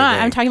when you I'm say not. they.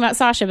 I'm talking about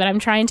Sasha, but I'm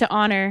trying to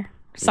honor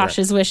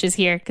Sasha's wishes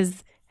here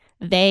because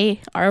they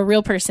are a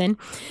real person.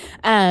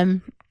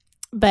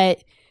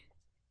 But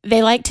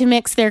they like to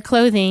mix their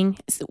clothing,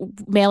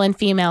 male and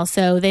female,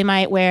 so they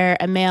might wear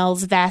a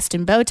male's vest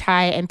and bow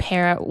tie and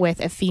pair it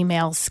with a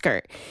female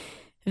skirt.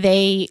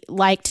 They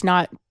liked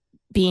not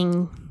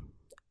being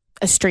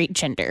a straight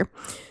gender.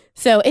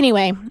 So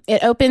anyway,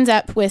 it opens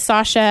up with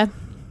Sasha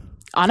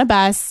on a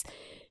bus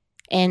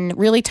and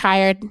really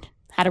tired,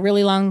 had a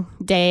really long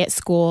day at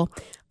school,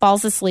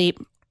 falls asleep,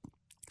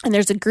 and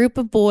there's a group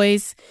of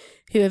boys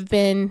who have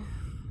been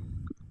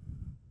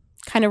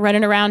kind of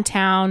running around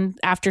town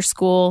after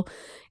school,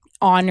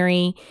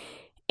 ornery,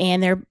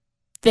 and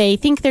they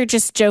think they're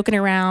just joking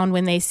around.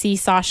 When they see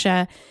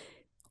Sasha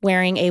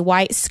wearing a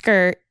white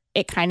skirt,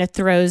 it kind of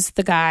throws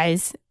the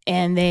guys,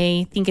 and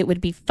they think it would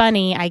be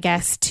funny, I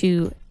guess,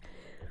 to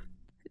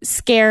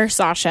scare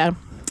Sasha.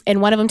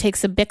 And one of them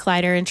takes a Bic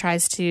lighter and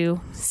tries to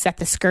set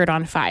the skirt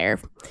on fire.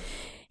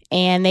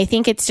 And they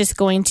think it's just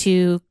going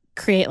to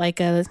create like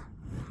a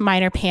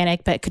minor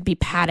panic, but it could be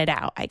padded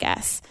out, I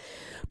guess.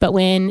 But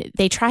when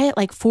they try it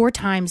like 4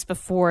 times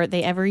before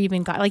they ever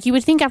even got, like, you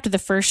would think after the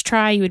first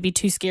try, you would be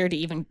too scared to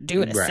even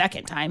do it a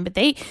second time. But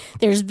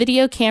there's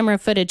video camera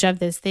footage of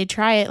this. They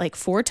try it like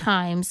 4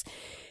 times.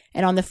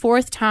 And on the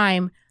 4th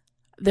time,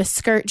 the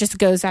skirt just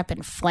goes up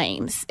in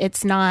flames.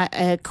 It's not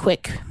a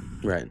quick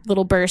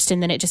little burst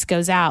and then it just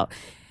goes out.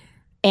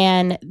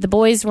 And the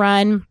boys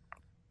run,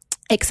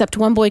 except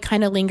one boy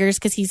kind of lingers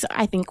because he's,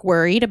 I think,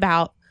 worried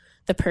about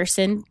the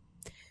person.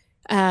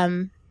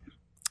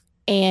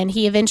 And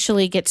he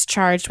eventually gets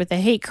charged with a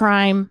hate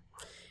crime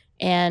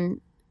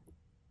and,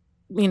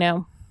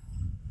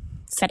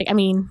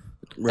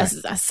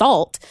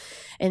 assault.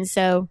 And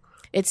so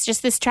it's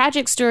just this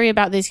tragic story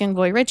about this young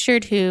boy,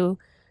 Richard, who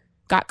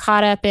got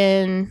caught up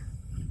in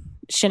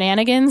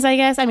shenanigans, I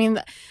guess. I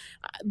mean,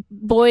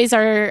 boys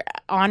are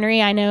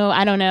ornery. I know.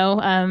 I don't know.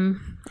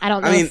 I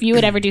don't know if you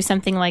would ever do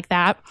something like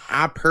that.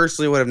 I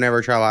personally would have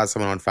never tried to light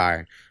someone on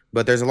fire.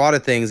 But there's a lot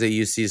of things that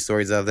you see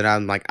stories of that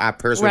I'm like, I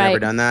personally never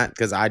done that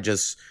because I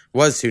just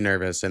was too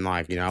nervous and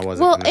I wasn't.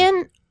 Well,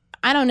 and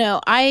I don't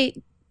know. I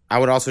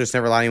would also just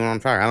never light anyone on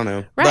fire. I don't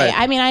know. Right. But,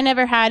 I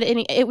never had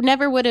any. It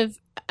never would have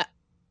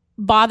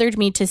bothered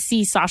me to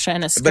see Sasha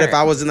in a skirt. But if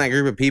I was in that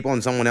group of people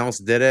and someone else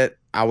did it,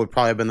 I would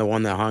probably have been the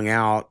one that hung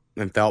out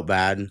and felt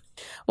bad.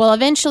 Well,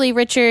 eventually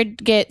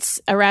Richard gets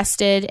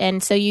arrested,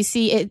 and so you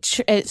see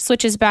it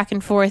switches back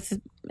and forth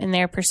in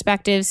their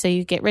perspective. So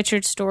you get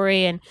Richard's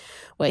story and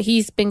what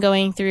he's been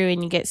going through,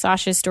 and you get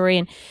Sasha's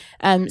story.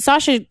 And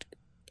Sasha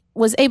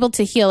was able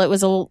to heal. It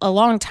was a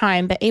long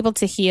time, but able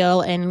to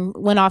heal, and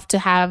went off to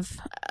have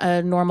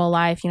a normal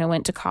life,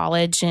 went to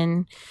college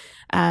and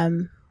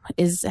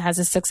has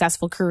a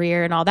successful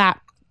career and all that.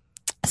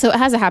 So it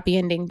has a happy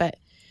ending, but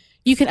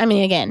you can,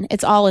 again,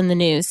 it's all in the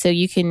news, so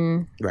you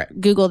can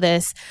Google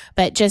this,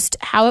 but just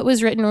how it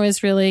was written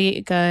was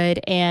really good,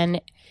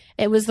 and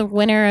it was the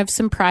winner of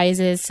some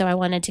prizes, so I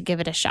wanted to give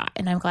it a shot,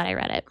 and I'm glad I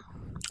read it.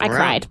 I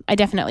cried. I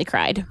definitely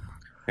cried.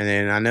 And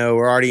then I know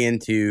we're already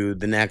into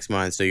the next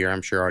month, so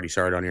I'm sure already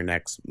started on your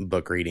next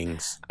book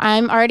readings.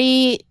 I'm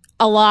already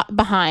a lot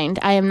behind.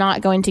 I am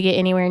not going to get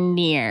anywhere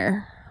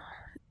near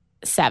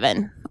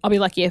 7. I'll be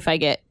lucky if I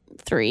get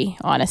 3,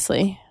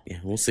 honestly. Yeah,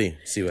 we'll see.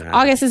 See what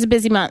happens. August is a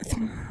busy month.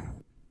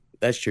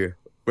 That's true.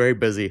 Very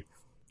busy.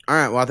 All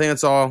right. Well, I think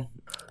that's all.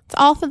 It's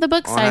all for the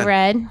books I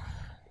read.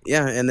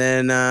 Yeah, and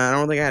then I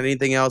don't think I had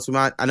anything else.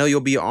 I know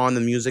you'll be on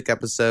the music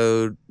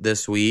episode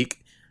this week.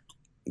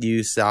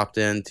 You stopped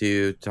in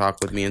to talk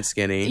with me and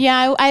Skinny.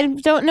 Yeah, I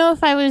don't know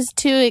if I was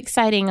too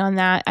exciting on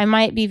that. I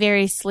might be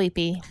very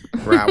sleepy.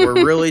 Right.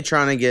 We're really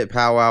trying to get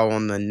powwow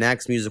on the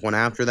next music one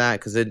after that,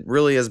 because it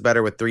really is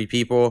better with 3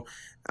 people.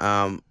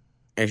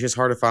 It's just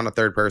hard to find a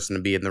third person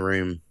to be in the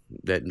room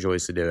that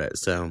enjoys to do it.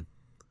 So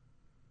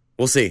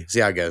we'll see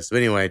how it goes. But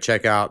anyway,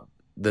 check out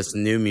this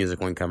new music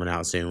one coming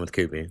out soon with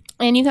Koopy.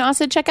 And you can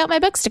also check out my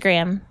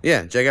Bookstagram.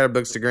 Yeah, check out our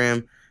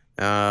Bookstagram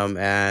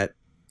at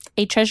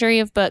A Treasury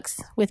of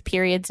Books with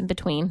periods in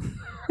between.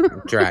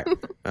 That's right.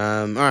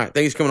 All right.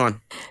 Thanks for coming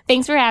on.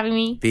 Thanks for having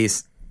me.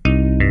 Peace.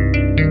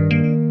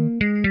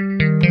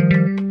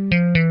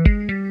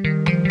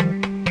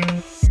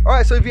 All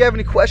right, so if you have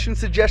any questions,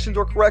 suggestions,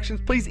 or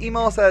corrections, please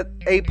email us at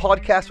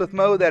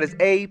apodcastwithmo. That is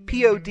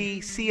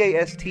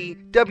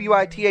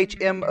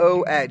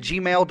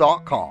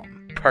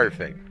apodcastwithmo@gmail.com.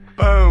 Perfect.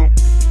 Boom.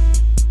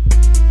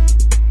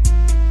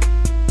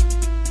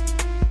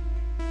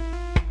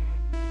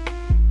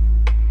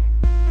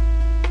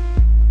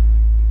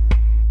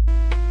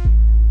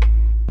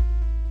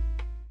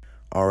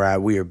 All right,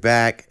 we are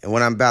back. And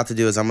what I'm about to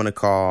do is I'm going to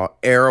call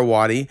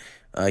Arawati.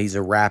 He's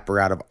a rapper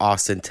out of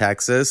Austin,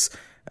 Texas.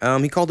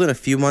 He called in a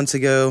few months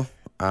ago,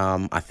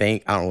 I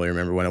think. I don't really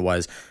remember when it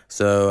was.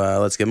 So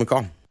let's give him a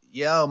call.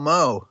 Yo,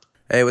 Mo.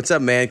 Hey, what's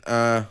up, man?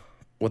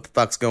 What the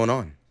fuck's going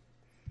on?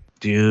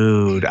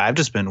 Dude, I've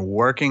just been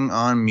working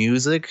on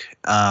music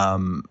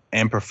and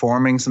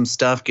performing some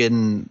stuff,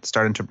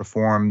 starting to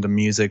perform the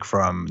music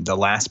from the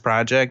last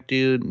project,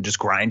 dude. Just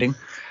grinding.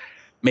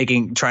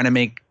 Trying to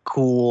make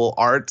cool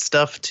art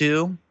stuff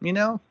too,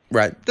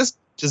 Right. Just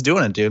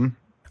doing it, dude.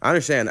 I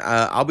understand.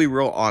 I'll be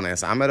real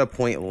honest. I'm at a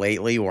point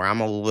lately where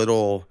I'm a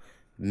little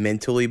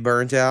mentally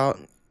burnt out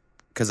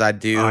because I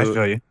do. Oh, I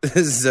feel you.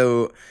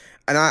 So,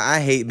 and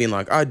I hate being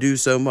like, I do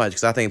so much,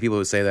 because I think people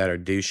who say that are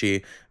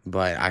douchey,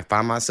 but I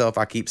find myself,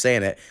 I keep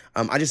saying it.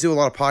 I just do a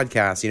lot of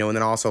podcasts, and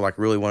then also like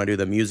really want to do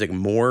the music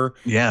more.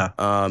 Yeah.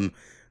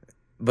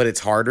 But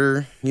it's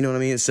harder, you know what I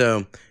mean?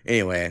 So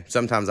anyway,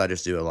 sometimes I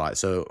just do a lot.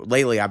 So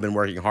lately I've been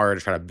working hard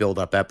to try to build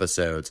up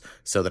episodes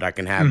so that I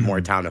can have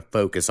more time to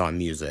focus on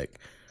music.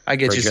 I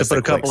get you. So put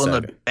a couple in the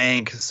second.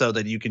 bank so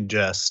that you can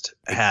just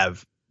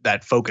have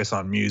that focus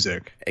on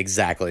music.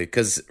 Exactly.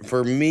 Because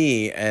for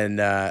me,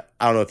 and I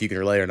don't know if you can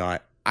relate or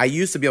not, I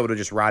used to be able to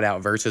just write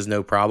out verses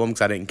no problem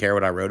because I didn't care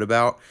what I wrote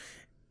about.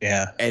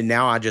 Yeah. And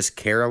now I just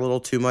care a little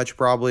too much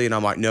probably. And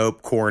I'm like,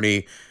 nope,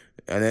 corny.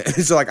 And then,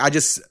 so like I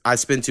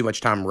spend too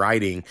much time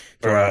writing.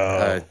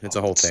 Bro, it's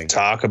a whole thing.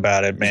 Talk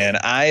about it, man.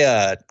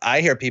 I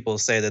hear people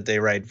say that they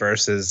write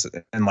verses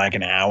in like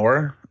an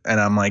hour, and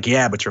I'm like,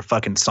 yeah, but your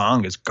fucking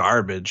song is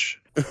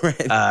garbage.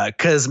 Right.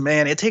 Because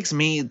man, it takes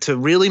me to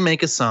really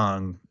make a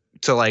song,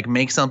 to like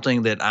make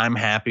something that I'm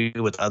happy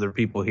with other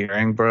people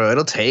hearing, bro.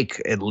 It'll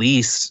take at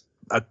least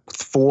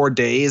 4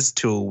 days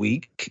to a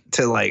week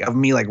to like of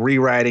me like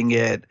rewriting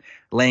it,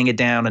 laying it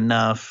down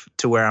enough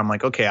to where I'm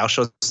like, okay, I'll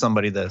show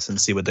somebody this and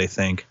see what they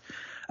think.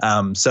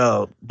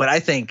 But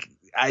I think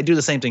I do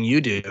the same thing you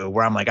do,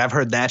 where I'm like, I've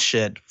heard that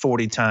shit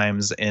 40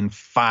 times in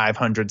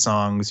 500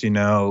 songs,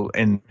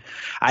 and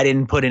I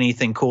didn't put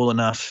anything cool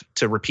enough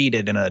to repeat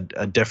it in a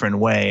different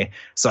way.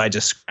 So I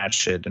just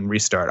scratch it and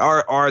restart.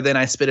 Or then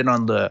I spit it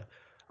on the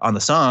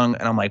song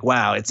and I'm like,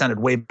 wow, it sounded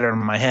way better in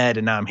my head.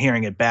 And now I'm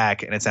hearing it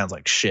back and it sounds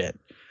like shit.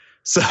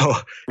 So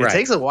it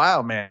takes a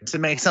while, man, to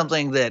make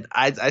something that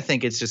I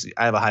think it's just,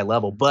 I have a high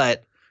level,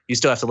 but you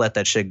still have to let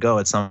that shit go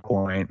at some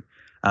point,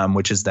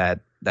 which is that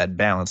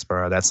balance,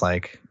 bro. That's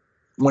like,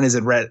 when is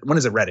it ready?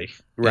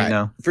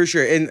 Right. For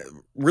sure. And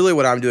really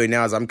what I'm doing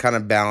now is I'm kind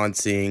of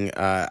balancing.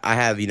 I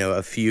have,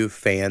 a few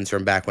fans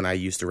from back when I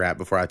used to rap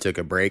before I took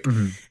a break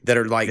that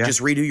are like, just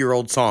redo your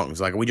old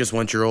songs. Like, we just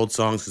want your old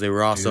songs because they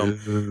were awesome.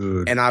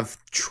 Dude. And I've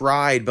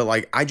tried, but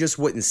like, I just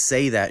wouldn't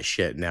say that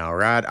shit now,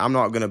 right? I'm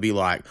not going to be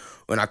like,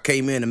 when I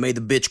came in and made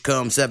the bitch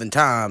come 7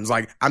 times.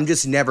 Like, I'm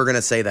just never going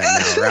to say that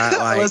now, right?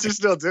 Like, unless you're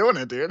still doing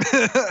it, dude.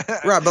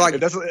 Right, but like, it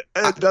does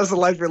the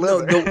life you're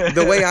living.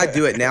 The way I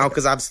do it now,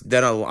 because I've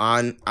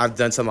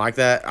done something like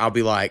that, I'll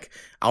be like,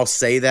 I'll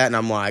say that and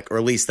I'm like, or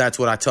at least that's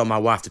what I tell my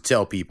wife to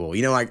tell people.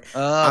 You know, like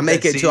I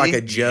make it to like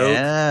a joke.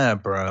 Yeah,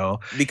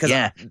 bro. Because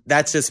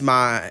that's just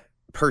my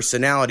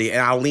personality,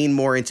 and I lean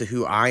more into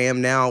who I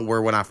am now,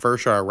 where when I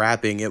first started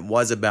rapping, it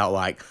was about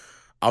like,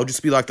 I'll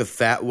just be like the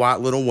fat white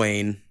Lil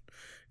Wayne,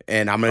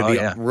 and I'm going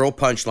to be real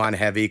punchline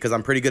heavy because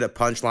I'm pretty good at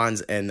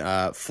punchlines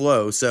and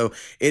flow. So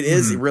it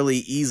is really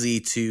easy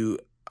to,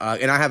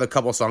 and I have a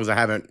couple songs I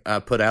haven't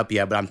put up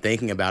yet, but I'm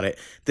thinking about it,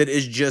 that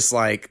is just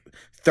like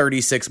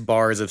 36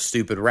 bars of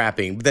stupid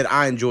rapping that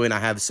I enjoy, and I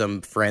have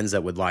some friends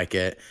that would like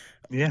it.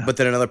 Yeah. But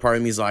then another part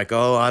of me is like,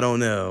 oh, I don't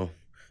know.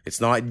 It's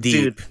not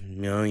deep. Dude,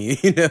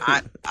 you know?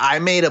 I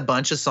made a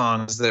bunch of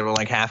songs that were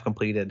like half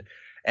completed.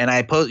 And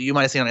you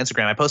might have seen on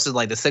Instagram, I posted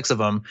like the 6 of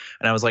them,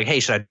 and I was like,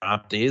 hey, should I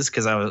drop these?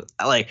 Because I was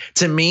like,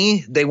 to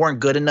me, they weren't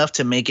good enough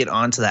to make it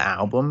onto the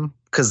album.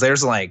 Because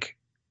there's like,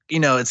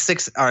 it's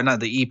 6, or not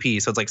the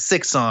EP, so it's like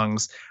 6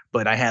 songs,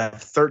 but I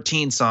have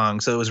 13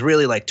 songs. So it was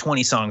really like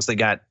 20 songs that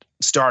got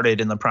started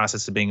in the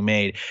process of being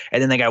made,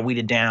 and then they got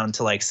weeded down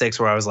to like 6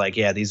 where I was like,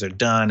 yeah, these are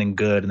done and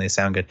good and they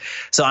sound good.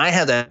 So I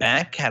have that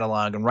back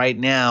catalog, and right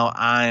now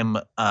I'm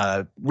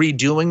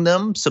redoing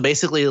them. So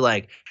basically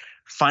like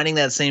finding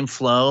that same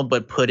flow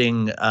but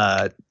putting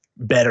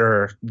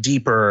better,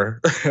 deeper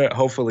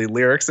hopefully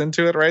lyrics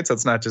into it, right? So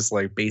it's not just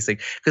like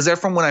basic, because they're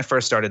from when I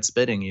first started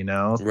spitting,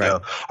 right.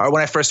 So, or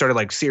when I first started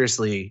like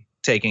seriously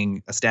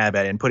taking a stab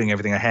at it and putting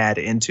everything I had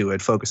into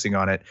it, focusing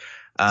on it.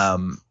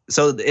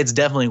 So it's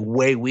definitely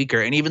way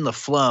weaker. And even the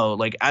flow,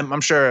 like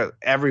I'm sure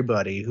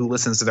everybody who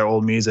listens to their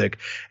old music,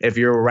 if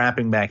you're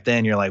rapping back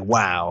then, you're like,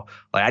 wow,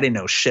 like I didn't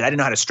know shit. I didn't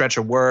know how to stretch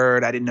a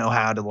word. I didn't know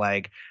how to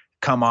like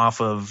come off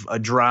of a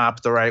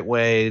drop the right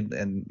way.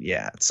 And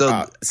yeah.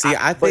 So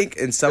I think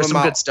in some of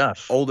my good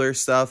stuff, older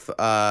stuff,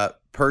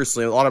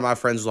 personally, a lot of my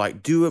friends were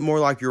like, do it more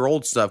like your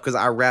old stuff, because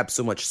I rap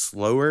so much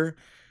slower.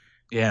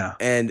 Yeah.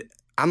 And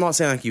I'm not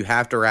saying like you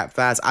have to rap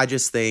fast. I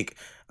just think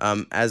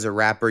as a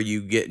rapper,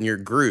 you get in your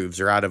grooves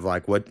or out of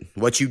like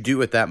what you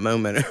do at that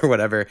moment or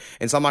whatever.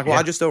 And so I'm like, well,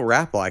 I just don't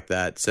rap like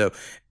that. So,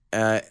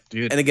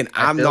 Dude, and again,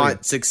 I'm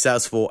not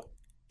successful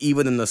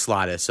even in the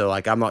slightest. So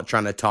like, I'm not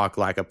trying to talk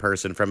like a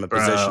person from a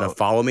position of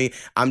follow me.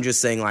 I'm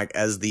just saying like,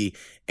 as the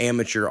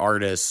amateur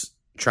artist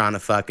trying to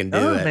fucking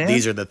do it, man,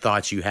 these are the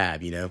thoughts you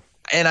have,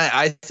 And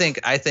I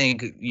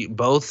think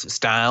both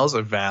styles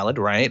are valid,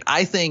 right?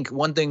 I think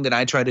one thing that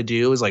I try to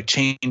do is like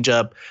change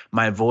up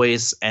my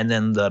voice and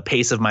then the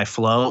pace of my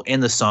flow in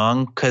the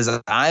song, because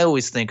I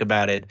always think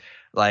about it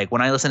like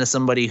when I listen to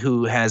somebody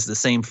who has the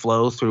same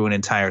flow through an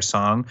entire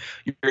song,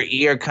 your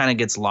ear kind of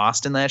gets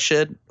lost in that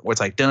shit where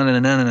it's like dun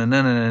dun dun dun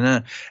dun dun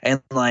dun,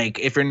 and like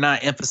if you're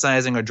not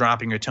emphasizing or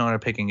dropping your tone or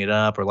picking it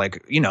up or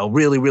like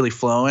really really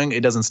flowing,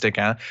 it doesn't stick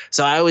out.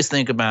 So I always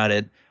think about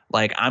it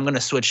like I'm going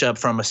to switch up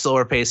from a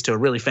slower pace to a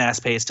really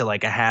fast pace to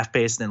like a half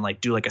pace, and then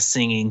like do like a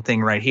singing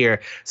thing right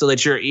here so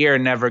that your ear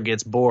never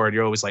gets bored.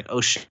 You're always like,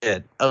 oh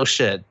shit.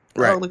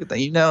 Right. Oh, look at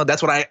that.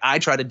 That's what I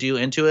try to do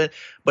into it.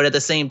 But at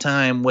the same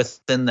time,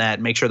 within that,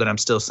 make sure that I'm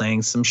still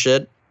saying some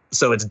shit.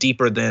 So it's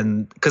deeper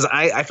than, because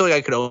I feel like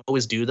I could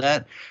always do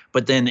that,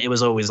 but then it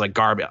was always like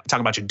garbage.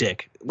 Talking about your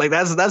dick, like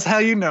that's how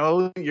you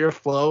know your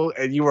flow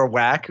and you were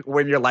whack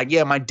when you're like,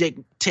 yeah, my dick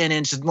 10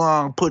 inches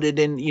long, put it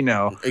in,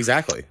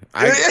 Exactly.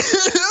 I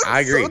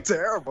agree. So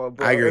terrible,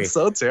 bro. I agree. It's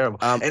so terrible,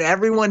 and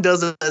everyone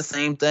does the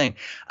same thing.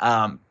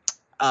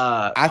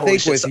 I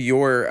think with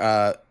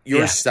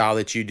your style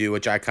that you do,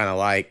 which I kind of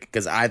like,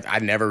 because I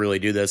never really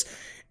do this,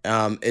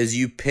 is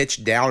you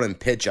pitch down and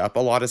pitch up a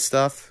lot of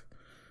stuff.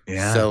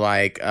 Yeah. So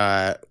like,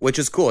 which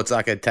is cool. It's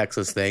like a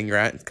Texas thing,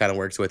 right? It kind of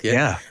works with you.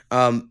 Yeah.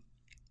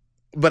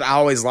 But I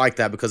always like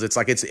that because it's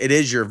like it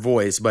is your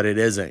voice, but it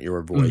isn't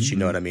your voice. Mm-hmm. You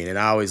know what I mean? And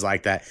I always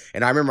like that.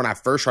 And I remember when I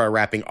first started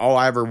rapping, all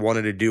I ever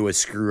wanted to do was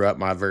screw up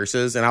my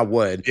verses, and I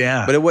would.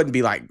 Yeah. But it wouldn't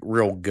be like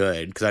real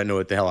good because I didn't know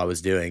what the hell I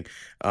was doing.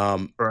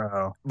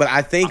 Bro. But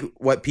I think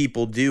what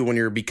people do when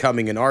you're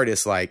becoming an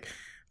artist, like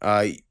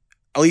at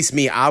least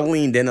me, I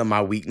leaned into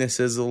my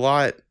weaknesses a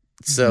lot.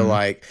 So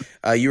like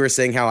you were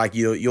saying how like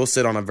you'll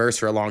sit on a verse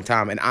for a long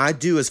time, and I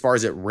do as far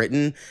as it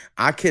written.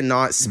 I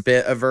cannot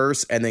spit a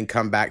verse and then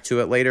come back to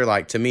it later.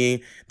 Like to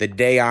me, the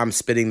day I'm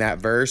spitting that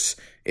verse,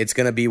 it's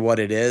gonna be what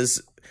it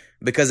is,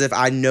 because if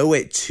I know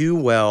it too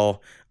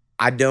well,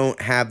 I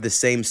don't have the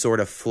same sort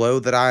of flow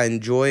that I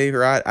enjoy.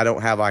 Right? I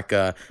don't have like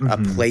a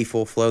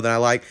playful flow that I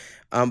like.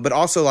 But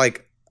also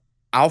like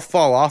I'll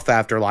fall off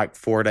after like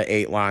 4 to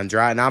 8 lines,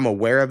 right? And I'm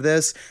aware of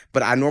this,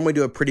 but I normally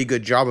do a pretty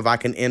good job if I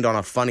can end on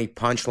a funny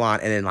punchline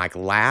and then like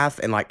laugh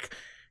and like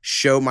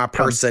show my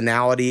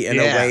personality in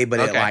a way, but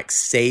it like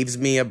saves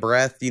me a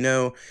breath,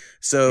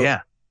 So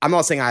I'm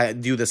not saying I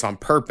do this on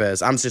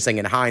purpose. I'm just saying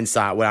in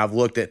hindsight, when I've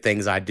looked at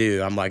things I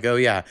do, I'm like, oh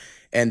yeah.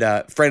 And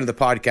friend of the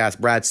podcast,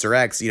 Brad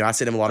Surex, I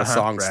sent him a lot of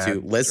songs to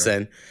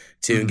listen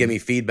to and give me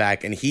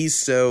feedback. And he's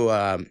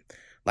so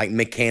like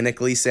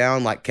mechanically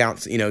sound, like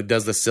counts,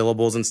 does the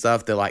syllables and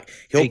stuff. That like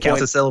he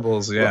counts the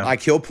syllables, yeah.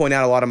 Like he'll point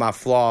out a lot of my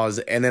flaws,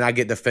 and then I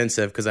get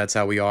defensive because that's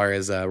how we are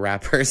as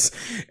rappers.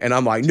 And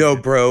I'm like, no,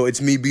 bro, it's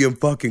me being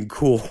fucking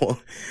cool.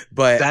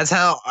 But that's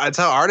how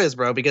art is,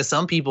 bro. Because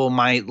some people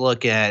might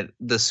look at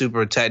the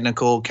super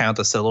technical count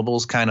the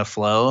syllables kind of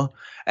flow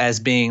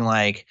as being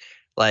like,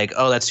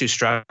 oh, that's too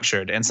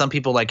structured. And some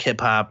people like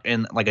hip hop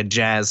in like a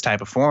jazz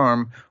type of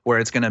form where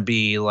it's going to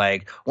be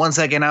like, 1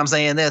 second I'm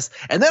saying this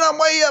and then I'm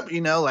way up,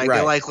 like right.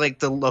 They like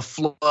the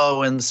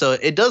flow. And so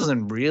it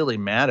doesn't really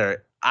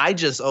matter. I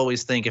just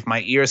always think if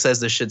my ear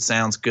says this shit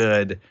sounds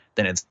good,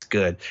 then it's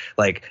good.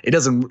 Like it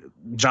doesn't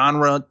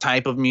genre,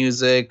 type of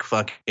music,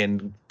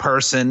 fucking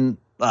person,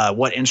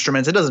 what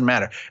instruments, it doesn't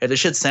matter. If the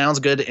shit sounds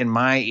good in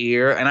my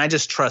ear, and I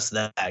just trust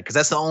that because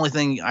that's the only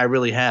thing I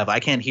really have.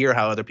 I can't hear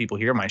how other people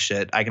hear my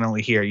shit. I can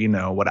only hear,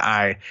 what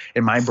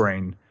in my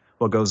brain,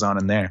 what goes on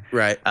in there.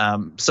 Right.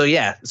 So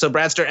yeah. So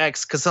Bradster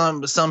X, because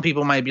some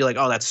people might be like,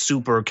 oh, that's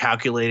super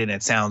calculated and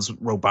it sounds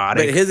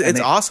robotic. But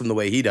it's awesome the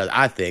way he does.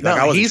 I think. No,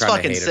 like, I wasn't he's trying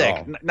fucking to hate sick.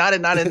 At all.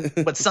 Not in,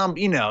 but some,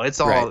 it's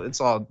all Right. it's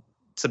all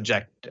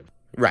subjective.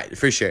 Right,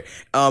 for sure.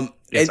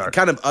 It's and art.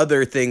 kind of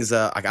other things,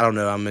 like I don't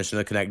know, I'm just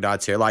gonna connect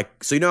dots here.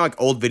 Like, so like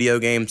old video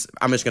games.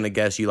 I'm just gonna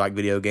guess you like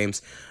video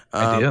games.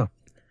 I do.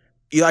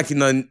 You like in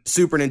the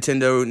Super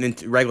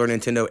Nintendo, regular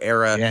Nintendo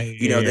era.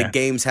 The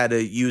games had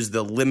to use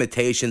the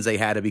limitations they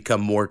had to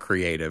become more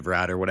creative,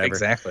 right, or whatever.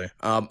 Exactly.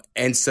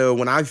 And so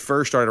when I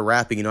first started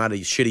rapping, I had a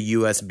shitty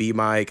USB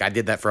mic. I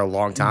did that for a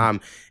long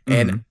time,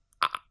 and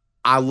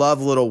I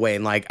love Lil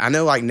Wayne. Like, I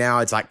know, like, now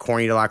it's like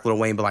corny to like Lil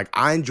Wayne, but like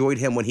I enjoyed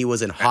him when he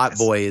was in Hot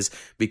Boys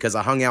because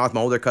I hung out with my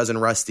older cousin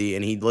Rusty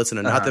and he'd listen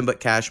to nothing but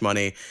Cash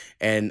Money.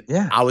 And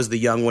I was the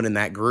young one in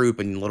that group,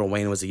 and Lil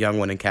Wayne was the young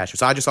one in Cash.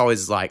 So I just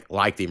always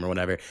liked him or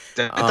whatever.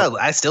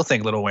 I still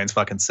think Lil Wayne's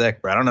fucking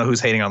sick, bro. I don't know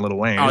who's hating on Lil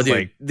Wayne. Oh, dude,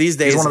 like, these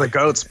days he's one of the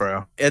goats,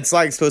 bro. It's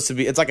like supposed to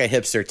be. It's like a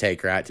hipster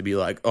take, right? To be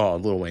like, oh,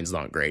 Lil Wayne's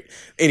not great.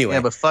 Anyway,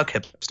 yeah, but fuck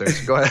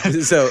hipsters. Go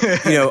ahead. So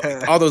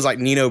all those like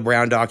Nino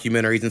Brown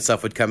documentaries and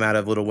stuff would come out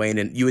of Lil Wayne,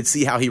 and you would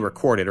see how he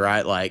recorded,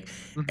 right? Like,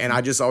 and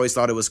I just always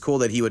thought it was cool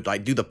that he would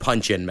like do the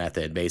punch-in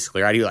method,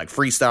 basically, right? He would like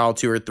freestyle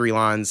 2 or 3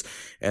 lines,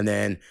 and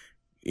then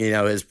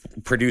his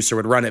producer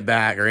would run it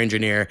back, or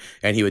engineer,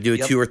 and he would do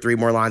 2 or 3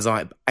 more lines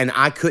on it. And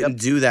I couldn't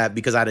do that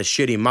because I had a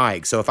shitty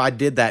mic. So if I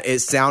did that,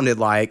 it sounded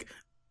like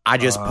I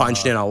just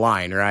punched in a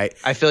line, right?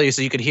 I feel you.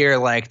 So you could hear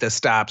like the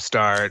stop,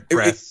 start,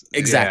 press.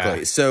 Exactly.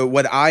 Yeah. So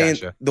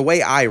the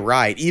way I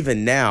write,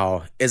 even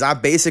now, is I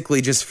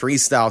basically just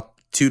freestyle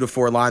 2 to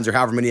 4 lines or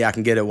however many I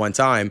can get at one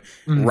time,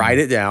 write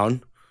it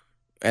down,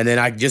 and then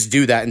I just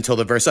do that until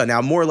the verse done.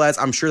 Now, more or less,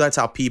 I'm sure that's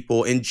how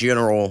people in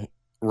general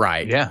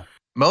write. Yeah.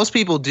 Most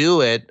people do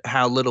it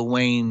how Lil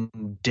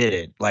Wayne did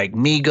it. Like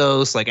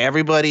Migos, like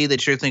everybody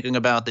that you're thinking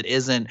about that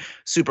isn't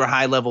super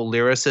high level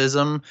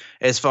lyricism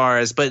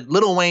but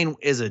Lil Wayne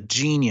is a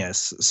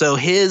genius. So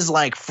his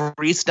like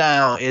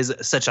freestyle is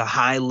such a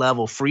high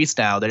level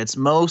freestyle that it's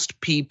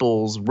most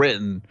people's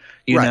written,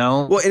 you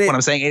know? Well, what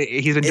I'm saying,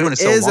 he's been doing it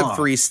so long. It is a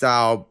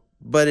freestyle,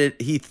 but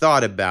he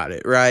thought about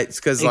it, right? It's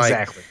because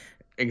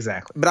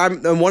Exactly. But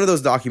I'm in one of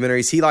those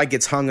documentaries, he like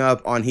gets hung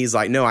up on, he's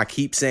like, no, I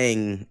keep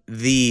saying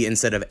the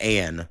instead of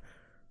an. And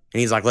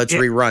he's like, let's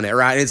rerun it,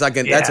 right? And it's like,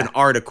 that's an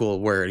article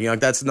word. Like,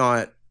 that's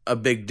not a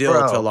big deal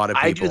to a lot of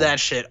people. I do that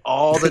shit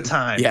all the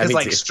time. Because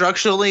like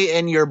structurally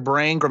in your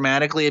brain,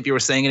 grammatically, if you were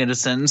saying it in a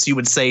sentence, you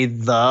would say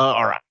the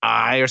or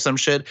I or some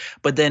shit.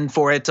 But then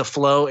for it to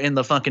flow in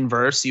the fucking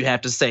verse, you have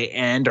to say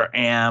and or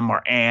am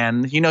or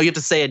an. You have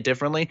to say it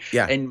differently.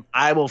 Yeah. And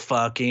I will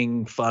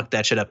fucking fuck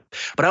that shit up.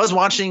 But I was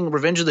watching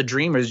Revenge of the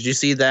Dreamers. Did you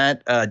see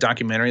that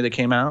documentary that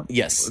came out?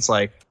 Yes. It's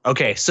like,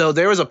 okay, so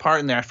there was a part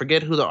in there. I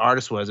forget who the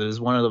artist was. It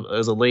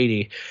was a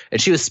lady,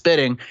 and she was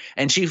spitting,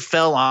 and she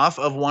fell off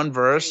of one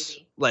verse.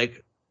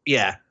 Like,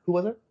 yeah. Who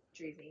was it?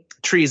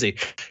 Treasy.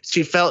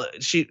 She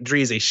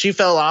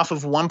fell off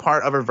of one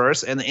part of her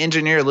verse, and the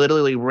engineer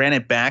literally ran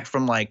it back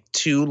from like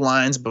 2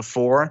 lines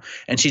before,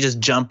 and she just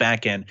jumped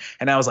back in.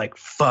 And I was like,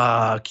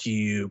 fuck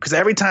you. Because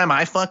every time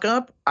I fuck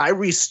up, I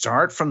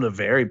restart from the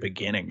very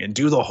beginning and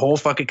do the whole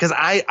fucking – because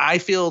I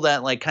feel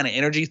that like kind of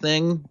energy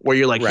thing where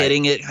you're like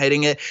hitting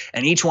it,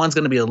 and each one's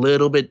going to be a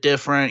little bit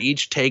different.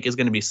 Each take is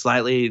going to be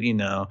slightly,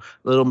 a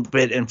little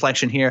bit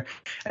inflection here.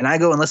 And I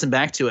go and listen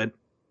back to it.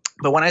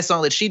 But when I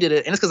saw that she did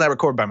it, and it's because I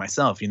record by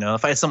myself,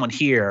 if I had someone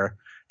here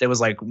that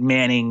was like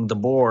manning the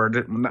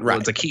board, well,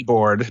 it's a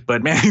keyboard,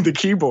 but manning the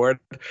keyboard,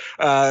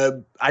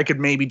 I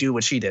could maybe do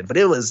what she did. But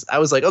I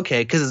was like,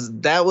 okay, because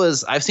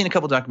I've seen a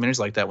couple documentaries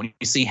like that when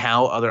you see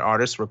how other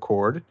artists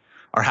record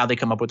or how they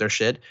come up with their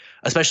shit,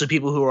 especially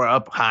people who are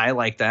up high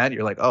like that.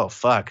 You're like, oh,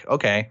 fuck,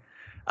 okay.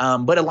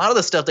 But a lot of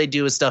the stuff they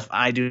do is stuff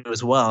I do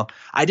as well.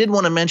 I did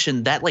want to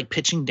mention that like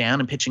pitching down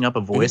and pitching up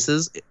of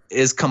voices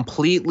is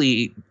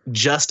completely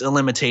just a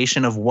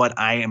limitation of what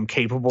I am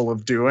capable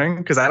of doing,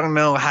 because I don't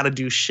know how to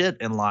do shit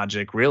in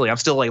Logic, really. I'm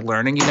still like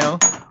learning,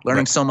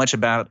 learning so much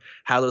about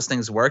how those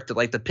things work, that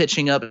like the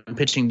pitching up and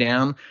pitching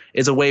down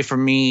is a way for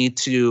me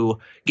to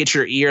get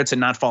your ear to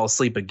not fall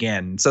asleep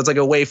again. So it's like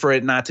a way for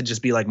it not to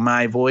just be like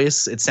my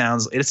voice. It's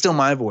still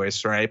my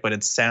voice, right? But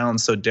it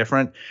sounds so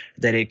different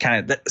that it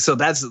kind of, so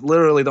that's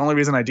literally the only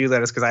reason I do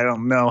that is because I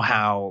don't know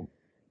how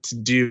to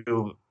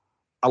do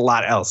a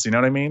lot else. You know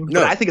what I mean? No.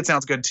 But I think it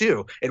sounds good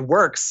too. It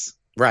works.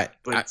 Right.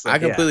 But I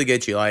completely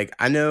get you. Like,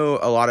 I know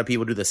a lot of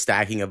people do the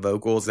stacking of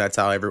vocals. That's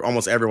how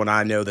almost everyone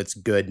I know that's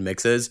good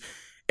mixes.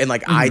 And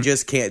like, I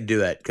just can't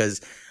do it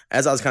because,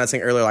 as I was kind of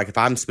saying earlier, like if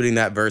I'm spitting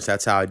that verse,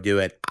 that's how I do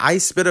it. I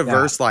spit a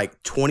verse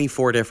like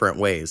 24 different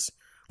ways,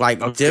 like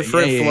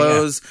different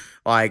flows.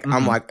 Like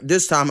I'm like,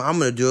 this time I'm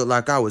going to do it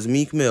like I was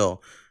Meek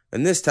Mill.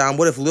 And this time,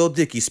 what if Lil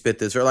Dicky spit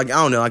this? Or like, I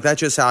don't know, like that's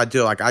just how I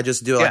do it. Like I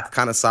just do it like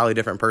kind of slightly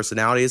different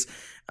personalities.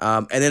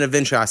 And then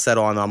eventually I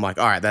settle on, I'm like,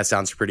 all right, that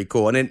sounds pretty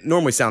cool. And it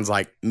normally sounds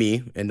like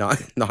me and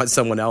not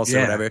someone else or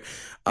whatever.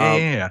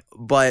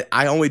 But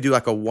I only do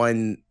like a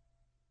one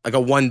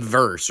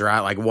verse,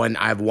 right? Like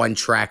I have one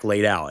track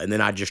laid out, and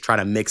then I just try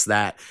to mix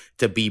that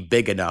to be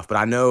big enough. But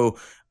I know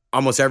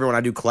almost everyone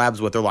I do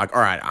collabs with, they're like,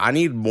 all right, I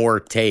need more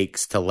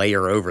takes to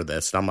layer over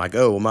this. And I'm like,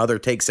 oh, well, my other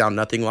takes sound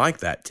nothing like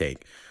that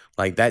take.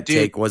 Like that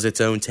take was its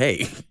own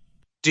take.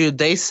 Dude,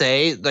 they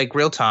say, like,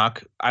 real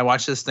talk, I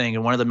watched this thing,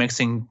 and one of the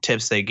mixing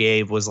tips they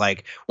gave was,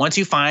 like, once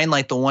you find,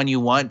 like, the one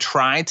you want,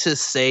 try to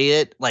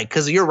say it, like,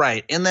 because you're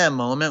right, in that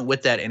moment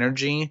with that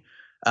energy,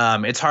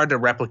 it's hard to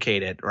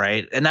replicate it,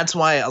 right? And that's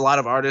why a lot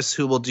of artists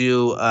who will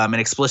do an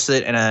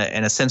explicit and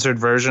a censored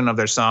version of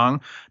their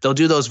song, they'll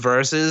do those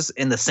verses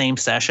in the same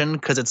session,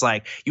 because it's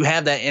like you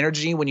have that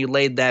energy when you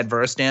laid that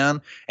verse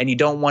down, and you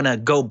don't want to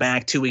go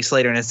back 2 weeks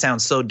later and it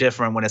sounds so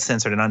different when it's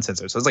censored and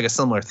uncensored. So it's like a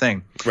similar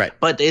thing. Right.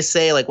 But they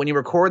say, like, when you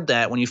record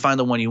that, when you find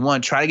the one you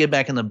want, try to get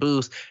back in the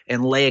booth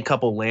and lay a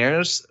couple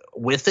layers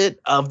with it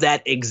of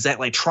that exact,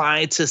 like,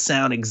 try to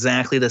sound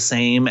exactly the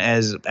same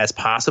as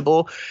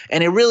possible.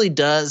 And it really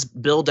does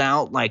build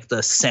out like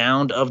the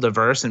sound of the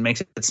verse and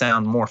makes it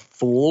sound more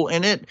full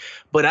in it.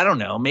 But I don't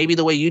know, maybe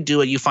the way you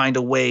do it, you find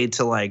a way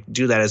to like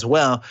do that as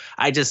well.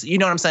 I just, you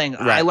know what I'm saying?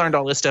 Right. I learned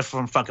all this stuff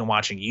from fucking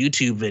watching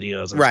YouTube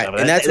videos and stuff.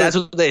 And that's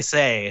what they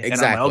say.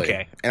 Exactly. And I'm like,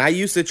 okay. And I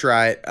used to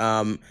try it.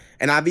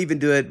 And I've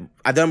done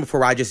it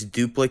before where I just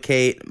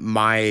duplicate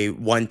my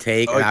one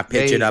take and I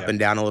pitch it up and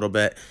down a little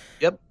bit.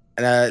 Yep.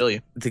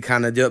 To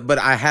kind of do it. But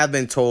I have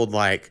been told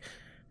like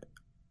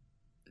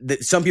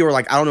that some people are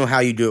like, I don't know how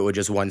you do it with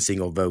just one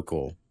single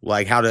vocal,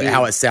 like how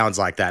it sounds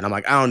like that. And I'm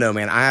like, I don't know,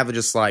 man. I have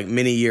just like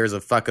many years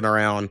of fucking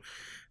around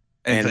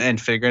and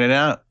figuring it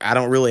out. I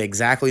don't really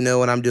exactly know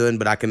what I'm doing,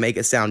 but I can make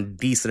it sound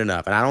decent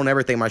enough. And I don't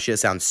ever think my shit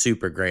sounds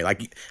super great.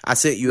 Like I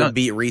sent you a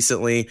beat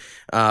recently.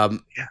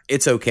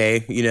 It's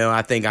okay. You know,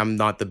 I think I'm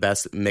not the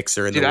best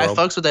mixer in the world.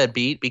 I fucks with that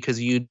beat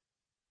because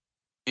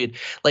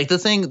like the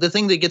thing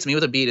that gets me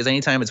with a beat is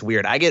anytime it's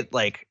weird. I get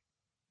like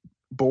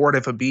bored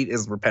if a beat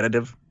is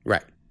repetitive,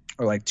 right,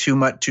 or like too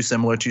much, too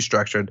similar, too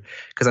structured.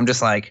 Because I'm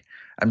just like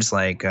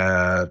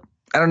I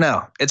don't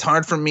know. It's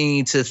hard for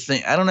me to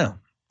think. I don't know.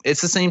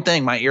 It's the same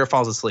thing. My ear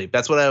falls asleep.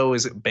 That's what I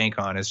always bank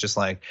on. It's just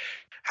like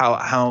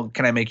how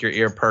can I make your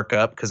ear perk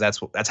up? Because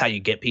that's how you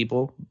get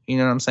people. You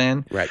know what I'm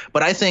saying? Right.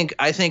 But I think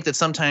that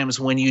sometimes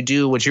when you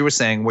do what you were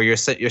saying, where you're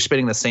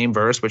spitting the same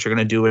verse, but you're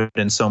going to do it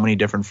in so many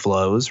different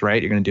flows,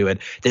 right? You're going to do it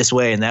this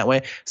way and that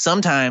way.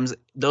 Sometimes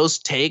those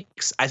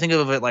takes, I think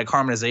of it like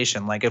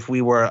harmonization. Like if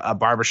we were a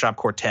barbershop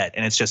quartet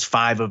and it's just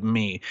 5 of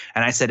me,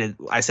 and I said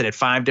it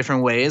 5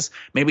 different ways,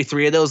 maybe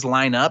 3 of those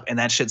line up, and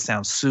that shit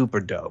sounds super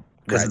dope.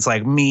 Because it's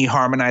like me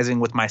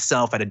harmonizing with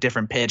myself at a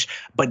different pitch,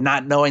 but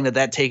not knowing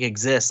that take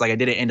exists. Like I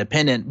did it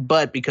independent,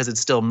 but because it's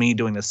still me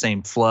doing the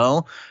same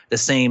flow, the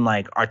same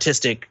like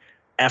artistic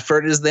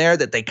effort is there,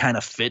 that they kind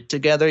of fit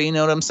together. You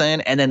know what I'm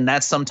saying? And then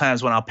that's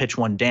sometimes when I'll pitch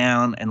one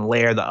down and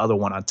layer the other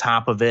one on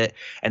top of it,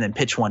 and then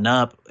pitch one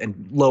up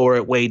and lower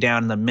it way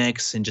down in the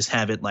mix and just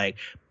have it like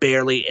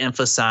barely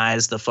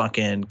emphasize the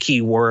fucking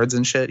keywords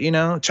and shit, you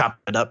know, chop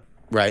it up.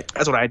 Right.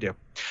 That's what I do.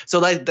 So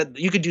like that,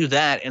 you could do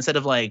that instead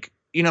of like,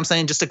 you know what I'm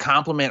saying? Just to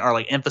compliment or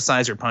like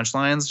emphasize your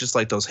punchlines, just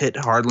like those hit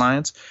hard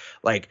lines,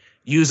 like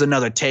use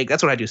another take.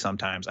 That's what I do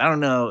sometimes. I don't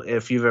know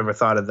if you've ever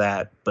thought of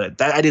that,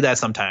 but I do that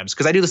sometimes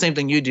because I do the same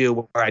thing you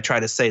do where I try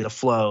to say the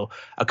flow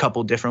a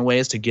couple different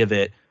ways to give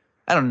it,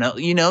 I don't know,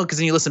 you know, because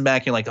then you listen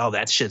back and you're like, oh,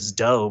 that shit's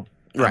dope.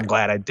 Right. I'm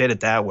glad I did it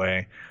that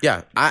way.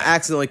 Yeah. I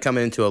accidentally come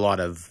into a lot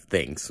of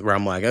things where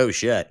I'm like, oh,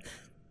 shit.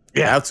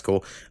 Yeah, that's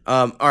cool.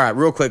 All right,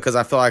 real quick, because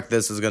I feel like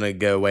this is going to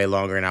go way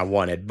longer than I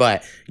wanted,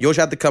 but you'll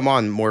have to come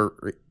on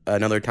more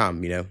another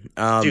time, you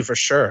know? Dude, for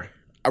sure.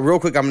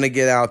 Real quick, I'm going to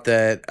get out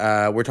that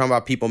we're talking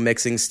about people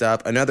mixing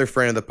stuff. Another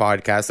friend of the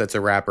podcast that's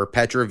a rapper,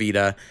 Petra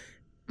Vida,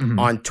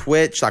 on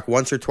Twitch, like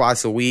once or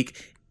twice a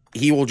week,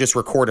 he will just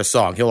record a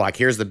song. He'll like,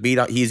 here's the beat.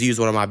 He's used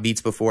one of my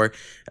beats before.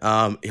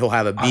 He'll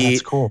have a beat,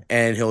 that's cool.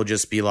 and he'll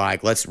just be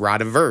like, let's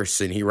write a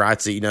verse. And he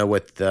writes it,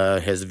 with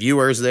his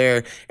viewers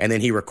there, and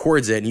then he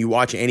records it, and you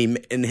watch it.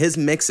 And his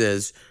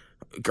mixes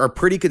are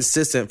pretty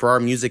consistent for our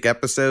music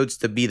episodes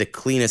to be the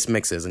cleanest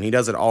mixes, and he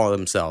does it all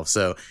himself.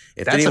 So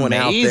if That's anyone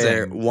amazing. out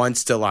there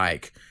wants to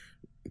like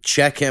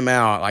check him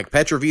out, like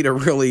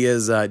Petrovita really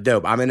is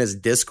dope. I'm in his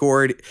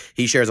Discord.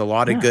 He shares a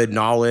lot of good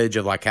knowledge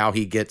of like how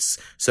he gets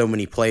so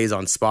many plays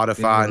on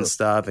Spotify and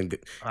stuff, and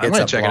I'm hits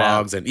gonna up check it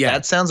out. blogs. And yeah,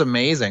 That sounds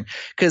amazing.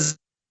 Because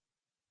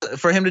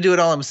for him to do it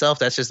all himself,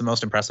 that's just the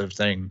most impressive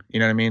thing. You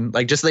know what I mean?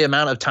 Like just the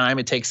amount of time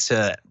it takes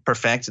to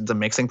perfect the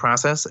mixing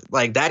process.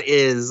 Like that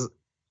is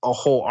a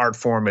whole art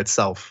form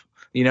itself.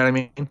 You know what I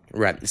mean?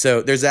 right.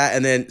 So there's that.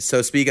 And then,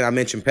 so speaking, I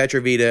mentioned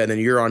Petrovita, and then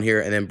you're on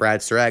here, and then Brad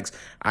Surex.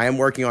 I am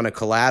working on a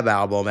collab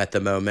album at the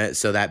moment.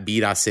 So that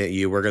beat I sent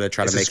you, we're going to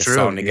try to make a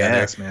song together.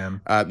 Yes,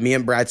 man. Me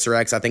and Brad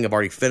Surex, I think I've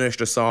already finished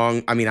a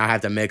song. I mean, I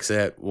have to mix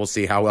it. We'll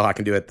see how well I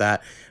can do at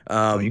that.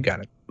 You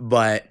got it.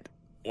 But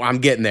I'm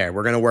getting there.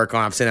 We're going to work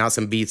on, I've sent out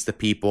some beats to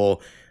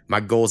people.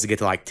 My goal is to get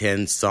to like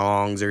 10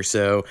 songs or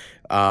so.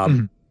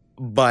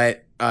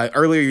 But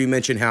earlier you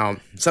mentioned how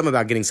something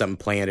about getting something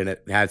planned, and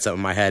it had something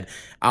in my head.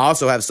 I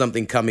also have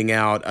something coming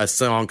out, a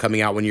song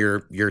coming out when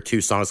your 2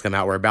 songs come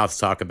out, we're about to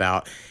talk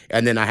about.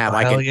 And then I have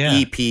like an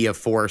EP of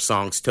 4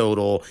 songs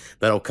total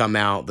that'll come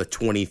out the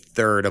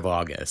 23rd of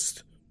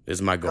August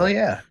is my goal. Oh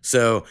yeah.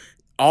 So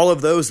all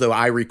of those, though,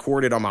 I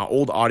recorded on my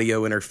old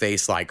audio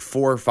interface like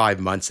 4 or 5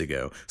 months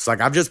ago. So like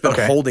I've just been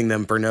holding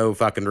them for no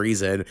fucking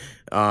reason.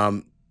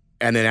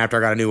 And then after I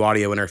got a new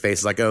audio interface,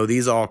 it's like, oh,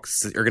 these all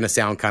are going to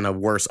sound kind of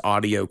worse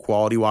audio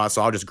quality wise.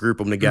 So I'll just group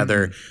them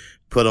together,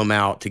 put them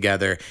out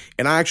together.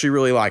 And I actually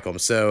really like them.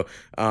 So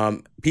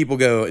people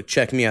go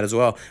check me out as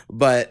well.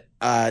 But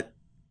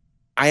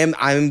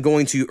I'm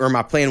going to, or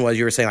my plan was,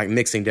 you were saying like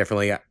mixing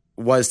differently,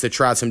 was to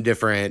try some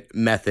different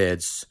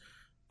methods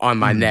on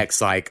my next,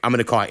 like, I'm going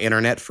to call it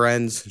internet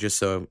friends, just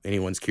so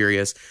anyone's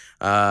curious,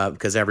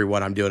 because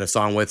everyone I'm doing a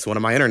song with is one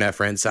of my internet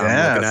friends. So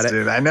I'm looking at it.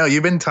 Dude, I know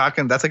you've been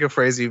talking. That's like a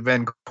phrase you've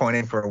been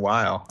coining for a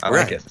while. I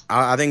like it.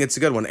 I think it's a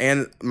good one.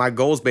 And my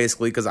goal is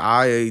basically, because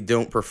I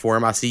don't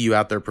perform, I see you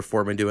out there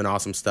performing, doing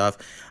awesome stuff.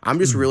 I'm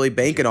just really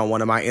banking on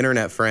one of my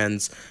internet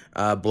friends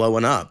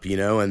blowing up,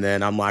 and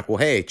then I'm like, well,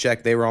 hey,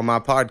 check, they were on my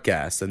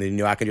podcast, and then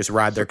I can just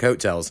ride their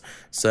coattails.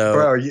 So,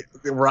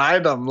 bro,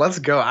 ride them. Let's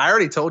go. I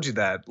already told you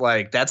that.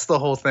 Like, that's the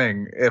whole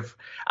thing. If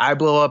I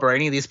blow up, or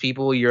any of these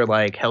people you're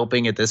like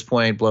helping at this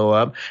point blow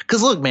up,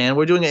 because look, man,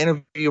 we're doing an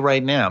interview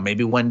right now.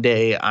 Maybe one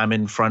day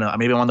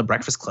maybe I'm on the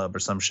Breakfast Club or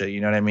some shit.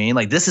 You know what I mean?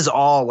 Like, this is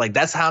all like,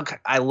 that's how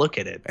I look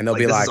at it. And they'll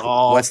be like,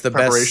 what's the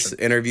best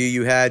interview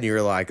you had? And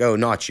you're like, oh,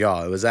 not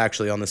y'all. It was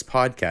actually on this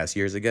podcast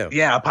years ago.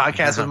 Yeah, a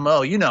podcast with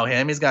Mo. You know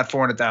him. He's got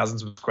 400,000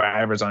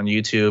 subscribers on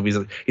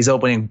YouTube. He's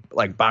opening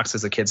like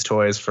boxes of kids'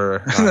 toys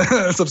for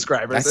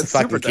subscribers. That's the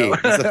fucking key.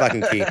 That's the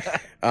fucking key.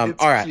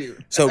 All right.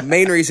 Cute. So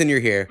main reason you're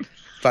here,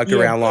 fucked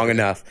around long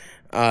enough.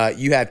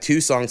 You have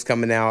 2 songs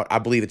coming out. I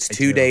believe it's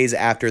 2 days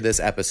after this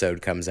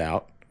episode comes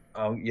out.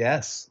 Oh,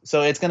 yes.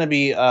 So it's going to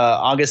be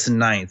August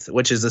 9th,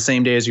 which is the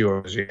same day as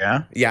yours,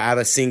 yeah? Yeah, I have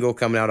a single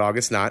coming out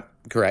August 9th.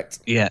 Correct.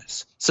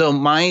 Yes. So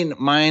mine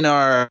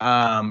are,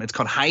 it's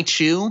called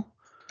Haichu,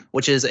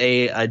 which is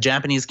a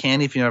Japanese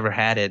candy. If you've never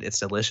had it, it's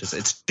delicious.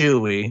 It's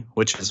chewy,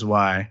 which is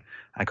why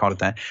I called it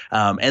that.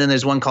 And then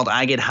there's one called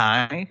I Get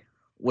High,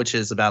 which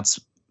is about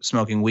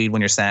smoking weed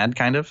when you're sad,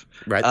 kind of.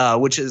 Right.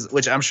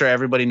 Which I'm sure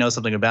everybody knows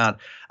something about.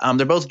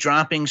 They're both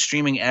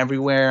streaming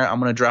everywhere. I'm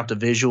going to drop the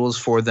visuals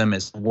for them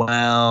as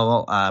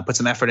well. Put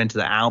some effort into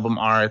the album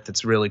art.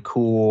 That's really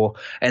cool.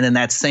 And then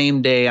that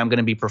same day, I'm going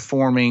to be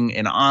performing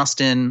in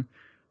Austin.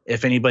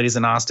 If anybody's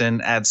in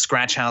Austin, at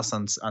Scratch House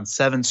on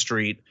 7th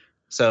Street.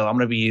 So I'm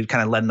going to be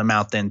kind of letting them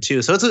out then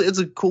too. So it's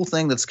a cool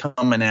thing that's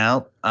coming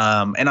out.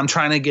 And I'm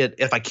trying to get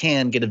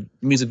a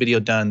music video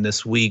done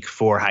this week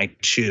for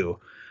Haichu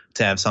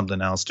to have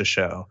something else to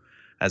show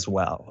as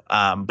well.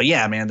 But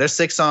yeah, man, there's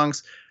 6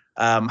 songs.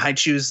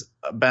 Haichu's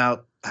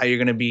about how you're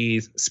going to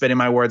be spitting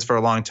my words for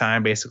a long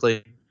time,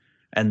 basically.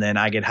 And then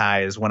I Get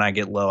High is when I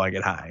get low, I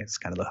get high. It's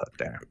kind of the hook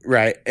there.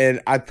 Right.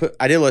 And I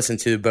did listen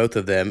to both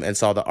of them and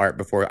saw the art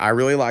before. I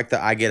really like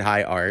the I Get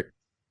High art.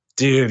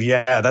 Dude,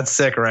 yeah, that's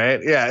sick, right?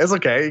 Yeah, it's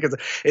okay because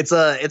it's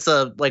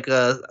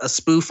a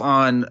spoof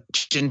on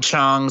Chin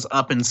Chong's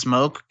Up in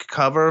Smoke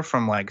cover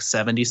from like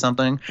 70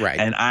 something. Right.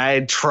 And I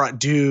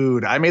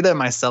made that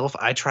myself.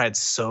 I tried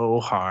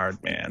so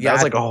hard, man. Yeah, that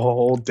was like a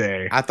whole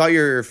day. I thought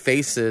your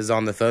faces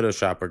on the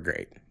Photoshop were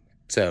great.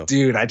 So,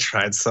 dude, I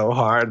tried so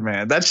hard,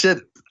 man. That shit.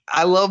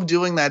 I love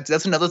doing that.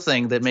 That's another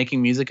thing that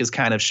making music has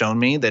kind of shown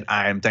me that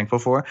I am thankful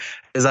for,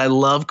 is I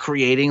love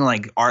creating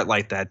like art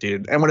like that,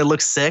 dude. And when it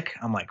looks sick,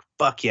 I'm like,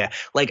 fuck yeah.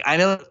 Like, I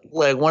know,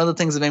 like, one of the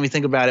things that made me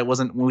think about it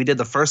wasn't when we did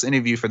the first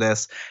interview for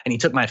this and you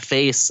took my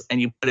face and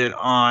you put it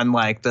on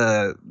like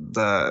the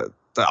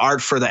the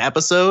art for the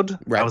episode,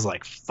 Right. I was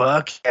like,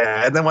 fuck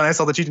yeah. And then when I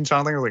saw the Cheech and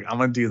Chong thing, I was like, I'm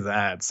going to do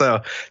that.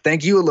 So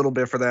thank you a little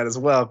bit for that as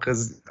well,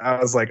 because I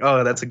was like,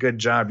 oh, that's a good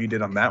job you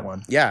did on that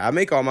one. Yeah, I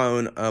make all my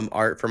own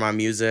art for my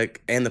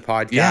music and the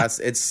podcast.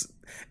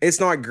 It's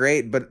not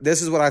great, but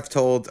this is what I've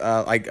told.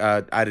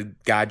 I had a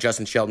guy,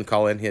 Justin Shelton,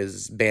 call in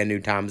his band New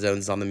Time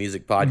Zones on the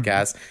music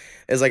podcast.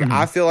 Is like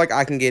I feel like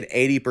I can get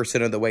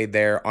 80% of the way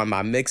there on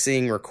my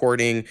mixing,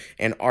 recording,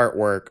 and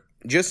artwork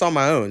just on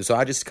my own. So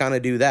I just kind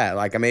of do that.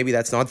 Like maybe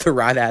that's not the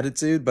right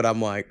attitude, but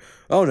I'm like,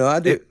 oh no, I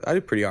do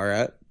pretty all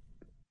right.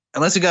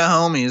 Unless you got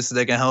homies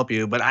that can help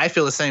you, but I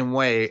feel the same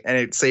way, and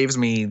it saves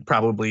me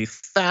probably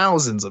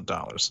thousands of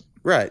dollars.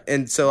 Right,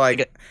 and so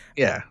like,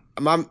 yeah,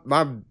 my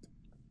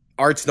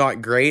art's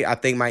not great. I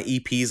think my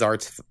EP's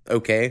art's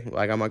okay.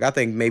 Like I'm like, I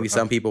think maybe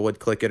some people would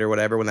click it or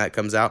whatever when that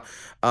comes out.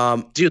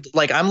 Dude,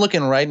 like I'm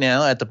looking right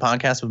now at the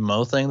podcast with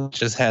Mo thing that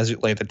just has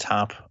like the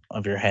top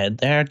of your head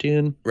there,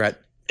 dude. Right.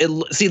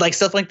 See, like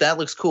stuff like that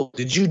looks cool.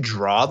 Did you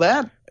draw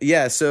that?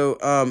 Yeah. So,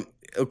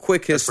 a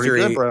quick history,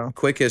 good, bro. Real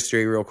quick is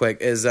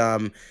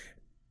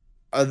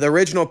the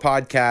original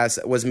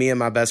podcast was me and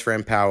my best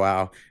friend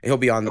Powwow. He'll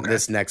be on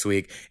this next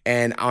week.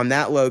 And on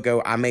that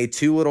logo, I made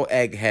two little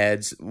egg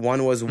heads.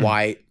 One was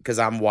white because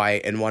I'm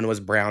white, and one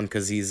was brown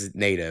because he's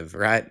native,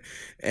 right?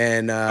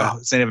 And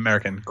it's Native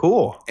American.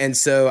 Cool. And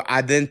so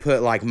I then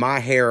put like my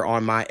hair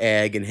on my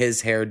egg and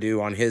his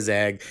hairdo on his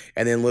egg,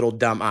 and then little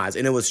dumb eyes.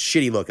 And it was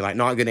shitty looking, like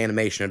not good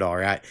animation at all,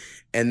 right?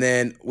 And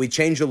then we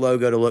changed the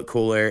logo to look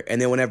cooler.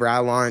 And then whenever I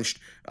launched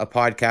a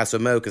podcast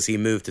with Mo, because he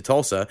moved to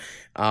Tulsa,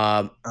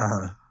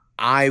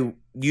 I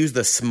used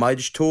the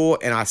smudge tool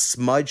and I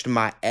smudged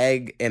my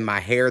egg and my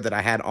hair that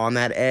I had on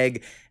that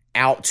egg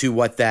out to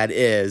what that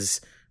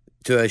is,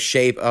 to a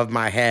shape of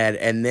my head.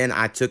 And then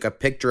I took a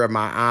picture of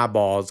my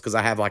eyeballs because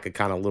I have like a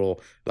kind of little,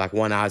 like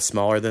one eye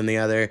smaller than the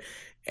other.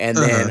 And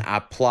then I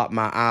plopped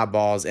my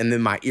eyeballs and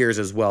then my ears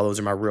as well. Those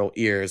are my real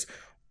ears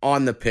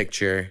on the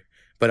picture.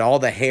 But all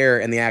the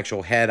hair and the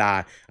actual head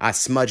I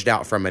smudged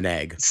out from an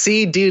egg.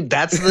 See, dude,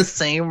 that's the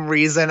same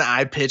reason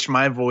I pitch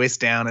my voice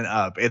down and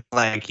up. It's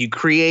like you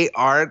create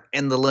art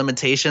in the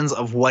limitations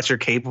of what you're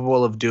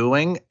capable of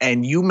doing,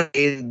 and you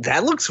made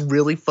that looks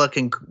really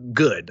fucking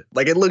good.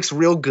 Like it looks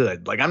real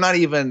good. Like I'm not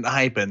even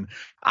hyping.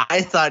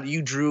 I thought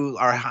you drew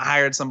or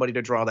hired somebody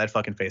to draw that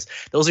fucking face.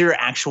 Those are your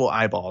actual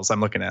eyeballs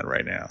I'm looking at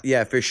right now.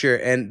 Yeah, for sure.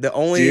 And the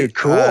only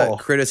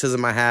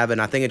criticism I have,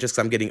 and I think it's just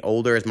 'cause I'm getting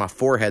older, is my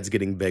forehead's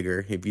getting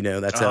bigger. If you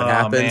know, that's how it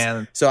happens.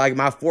 Man. So like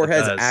my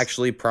forehead's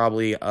actually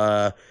probably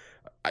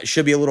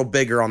should be a little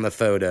bigger on the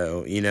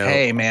photo, you know.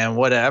 Hey man,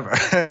 whatever.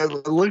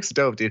 It looks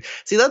dope, dude.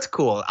 See, that's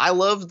cool. I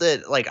love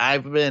that. Like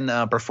I've been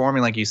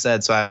performing, like you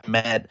said, so I've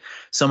met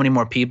so many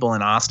more people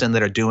in Austin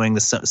that are doing the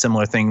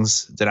similar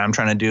things that I'm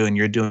trying to do, and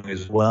you're doing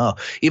as well.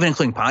 Even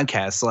including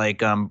podcasts.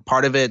 Like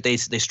part of it, they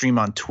stream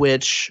on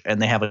Twitch,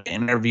 and they have an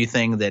interview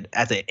thing that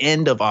at the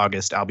end of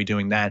August I'll be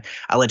doing that.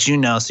 I'll let you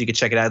know so you can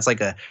check it out. It's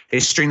like they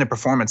stream the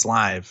performance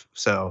live,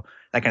 so.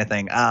 That kind of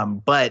thing.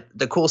 But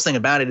the coolest thing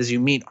about it is you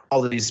meet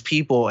all of these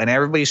people and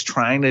everybody's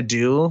trying to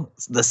do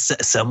the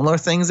similar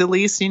things, at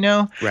least, you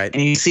know? Right.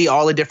 And you see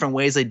all the different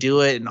ways they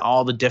do it and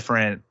all the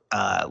different,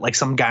 like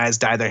some guys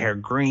dye their hair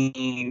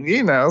green,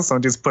 you know,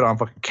 some just put on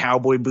fucking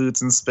cowboy boots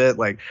and spit.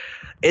 Like,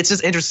 it's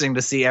just interesting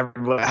to see how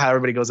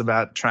everybody goes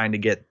about trying to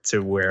get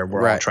to where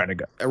we're all trying to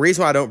go. The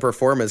reason why I don't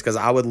perform is because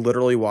I would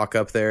literally walk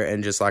up there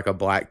in just like a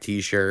black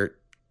t-shirt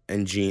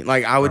and jeans.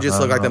 Like I would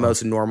just look like the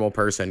most normal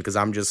person because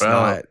I'm just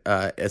not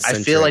eccentric.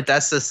 I feel like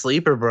that's the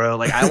sleeper, bro.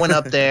 Like I went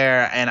up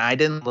there and I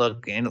didn't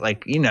look in,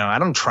 like, you know, I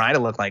don't try to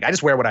look like, I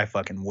just wear what I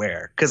fucking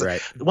wear. Because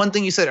one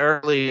thing you said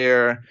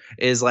earlier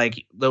is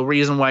like the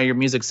reason why your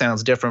music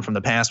sounds different from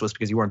the past was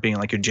because you weren't being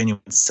like your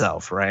genuine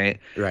self, right?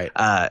 Right.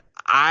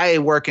 I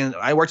worked in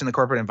the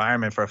corporate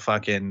environment for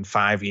fucking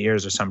 5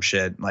 years or some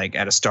shit, like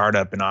at a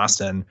startup in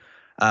Austin.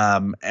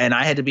 And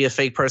I had to be a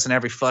fake person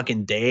every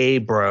fucking day,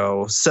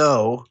 bro.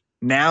 So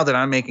now that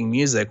I'm making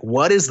music,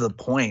 what is the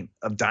point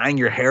of dyeing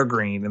your hair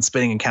green and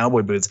spitting in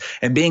cowboy boots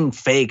and being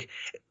fake?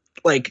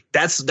 Like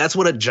that's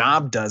what a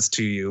job does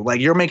to you. Like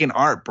you're making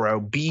art, bro.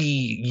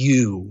 Be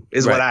you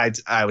is what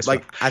I was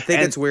like. I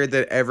think it's weird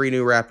that every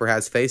new rapper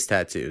has face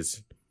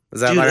tattoos. Is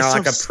that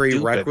like a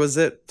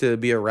prerequisite to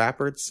be a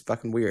rapper? It's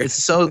fucking weird. It's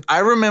so I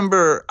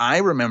remember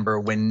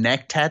when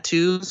neck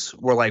tattoos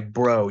were like,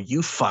 bro,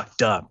 you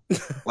fucked up.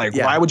 Like,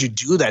 why would you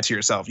do that to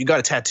yourself? You got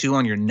a tattoo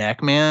on your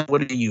neck, man.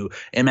 What are you,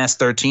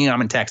 MS-13? I'm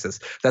in Texas.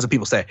 That's what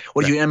people say.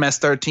 What are you,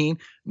 MS-13?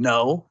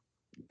 No.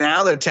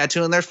 Now they're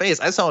tattooing their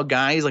face. I saw a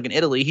guy, he's like in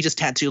Italy. He just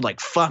tattooed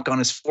like fuck on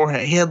his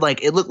forehead. He had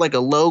like, it looked like a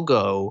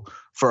logo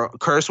for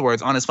curse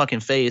words on his fucking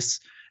face.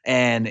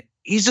 And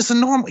he's just he's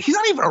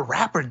not even a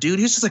rapper, dude.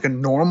 He's just like a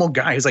normal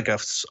guy. He's like a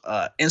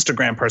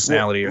Instagram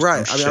personality or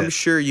something. Right. I mean, I'm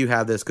sure you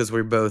have this because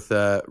we're both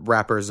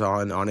rappers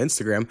on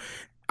Instagram.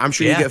 I'm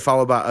sure you get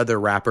followed by other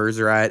rappers,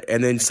 right?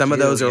 And then some of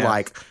those are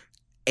like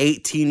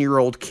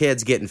 18-year-old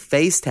kids getting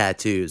face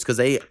tattoos because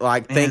they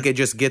think it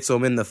just gets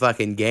them in the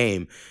fucking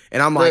game.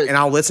 And I'm like, and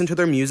I'll listen to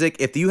their music.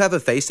 If you have a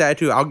face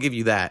tattoo, I'll give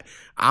you that.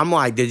 I'm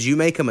like, did you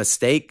make a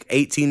mistake,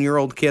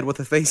 18-year-old kid with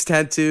a face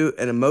tattoo?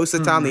 And most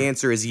of the time, the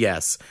answer is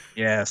yes.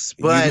 Yes,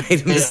 but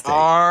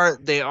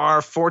they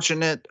are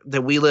fortunate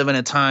that we live in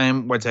a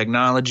time where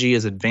technology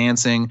is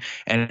advancing,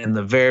 and in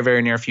the very,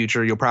 very near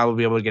future, you'll probably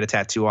be able to get a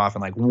tattoo off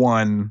in like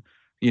one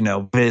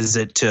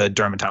visit to a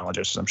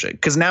dermatologist or some shit.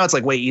 Because now it's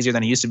like way easier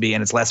than it used to be,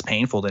 and it's less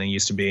painful than it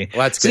used to be.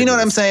 Well, that's so you know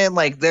what I'm saying?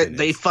 Like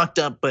they fucked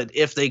up, but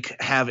if they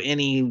have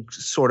any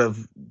sort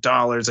of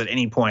dollars at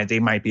any point, they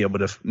might be able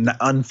to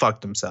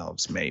unfuck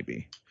themselves,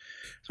 maybe.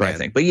 That's what I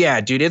think. But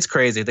yeah, dude, it's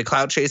crazy. The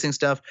clout chasing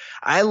stuff.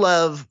 I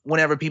love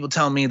whenever people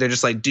tell me, they're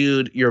just like,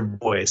 dude, your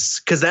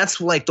voice. Because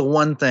that's like the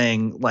one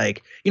thing,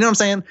 like, you know what I'm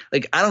saying?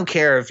 Like, I don't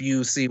care if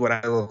you see what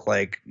I look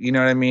like. You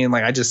know what I mean?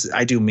 Like,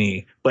 I do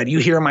me. But you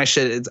hear my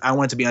shit, I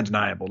want it to be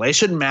undeniable. Like, it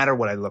shouldn't matter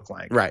what I look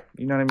like. Right.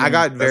 You know what I mean? I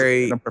got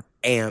very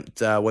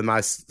amped when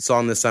my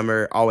song this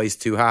summer, Always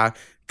Too High,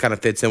 kind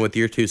of fits in with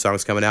your two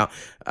songs coming out.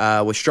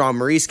 With Strong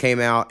Maurice came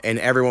out, and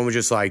everyone was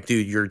just like,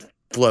 dude, your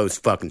flow's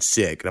fucking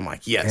sick. And I'm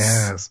like,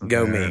 yes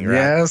go man. me. Right?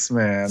 Yes,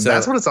 man. So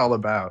that's what it's all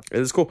about. It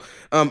is cool.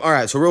 All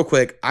right. So real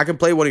quick, I can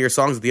play one of your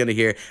songs at the end of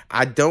here.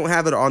 I don't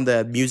have it on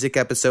the music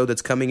episode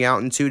that's coming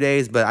out in 2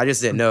 days, but I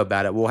just didn't know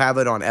about it. We'll have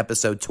it on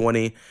episode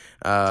 20.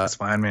 That's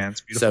fine, man.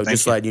 It's beautiful. So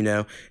just letting you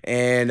know.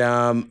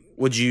 And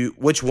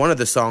which one of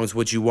the songs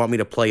would you want me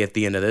to play at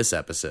the end of this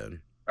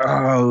episode?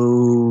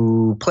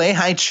 Oh, play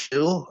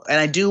Haichu. And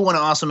I do want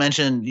to also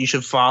mention you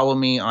should follow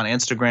me on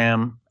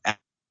Instagram at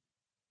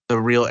The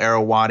Real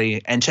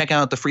Arawati, and check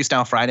out the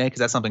Freestyle Friday, because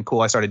that's something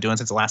cool I started doing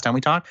since the last time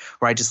we talked,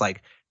 where I just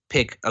like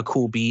pick a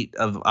cool beat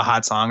of a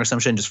hot song or some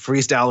shit and just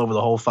freestyle over the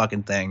whole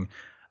fucking thing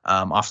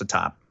off the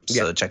top.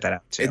 So check that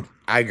out too.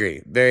 I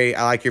agree.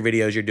 I like your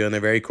videos you're doing.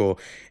 They're very cool.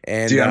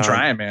 And dude, I'm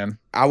trying, man.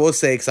 I will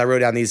say, because I wrote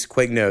down these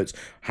quick notes.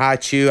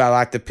 Haichu, I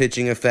like the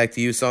pitching effect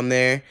use on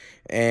there.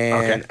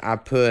 And I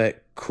put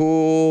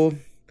cool,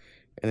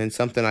 and then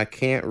something I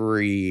can't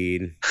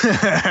read.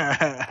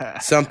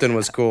 Something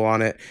was cool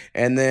on it.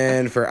 And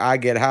then for I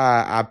Get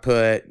High, I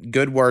put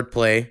good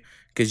wordplay,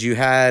 because you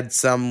had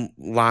some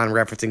line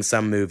referencing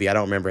some movie. I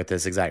don't remember at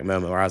this exact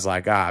moment, where I was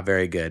like,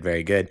 very good,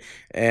 very good.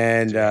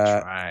 And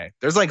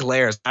there's like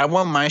layers. I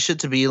want my shit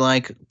to be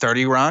like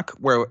 30 Rock,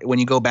 where when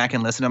you go back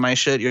and listen to my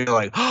shit, you're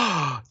like,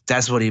 oh,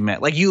 that's what he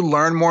meant. Like, you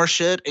learn more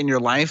shit in your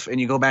life, and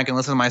you go back and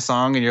listen to my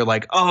song, and you're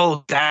like,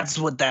 oh, that's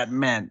what that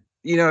meant.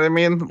 You know what I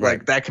mean? Right.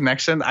 Like that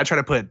connection. I try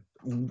to put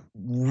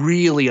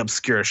really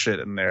obscure shit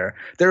in there.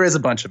 There is a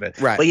bunch of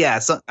it. Right. But yeah,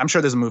 I'm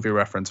sure there's a movie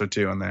reference or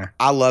two in there.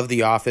 I love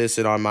The Office,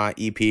 and on my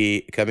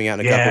EP coming out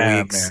in a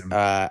couple weeks,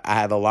 I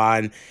have a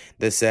line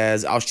that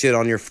says, I'll shit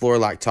on your floor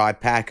like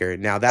Todd Packer.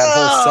 Now that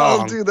whole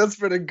song. Oh, dude, that's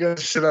pretty good.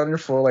 Shit on your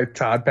floor like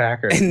Todd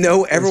Packer. And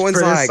everyone's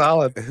like,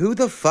 solid. Who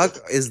the fuck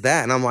is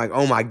that? And I'm like,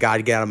 oh my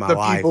God, get out of my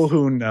life. The people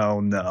who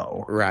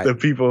know. Right. The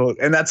people,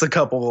 and that's a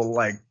couple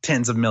like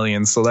tens of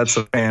millions, so that's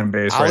a fan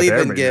base. I'll right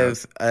even there,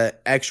 give an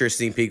extra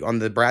sneak peek on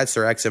the Brad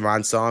Surrex and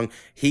Mine song.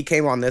 He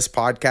came on this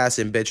podcast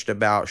and bitched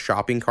about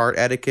shopping cart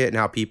etiquette and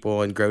how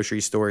people in grocery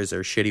stores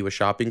are shitty with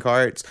shopping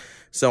carts.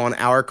 So on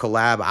our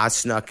collab, I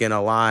snuck in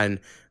a line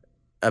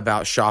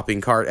about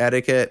shopping cart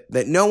etiquette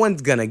that no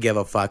one's gonna give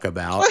a fuck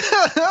about.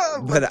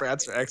 But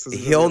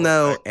he'll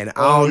know, and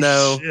I'll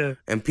know, shit.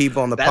 And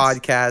people on the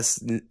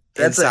podcast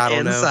that's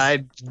an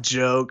inside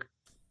joke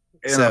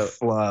in a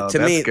flow. To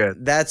that's me,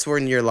 good. That's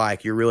when you're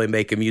really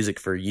making music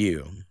for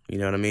you. You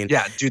know what I mean?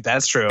 Yeah, dude,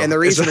 that's true. And the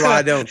reason why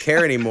I don't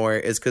care anymore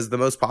is because the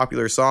most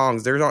popular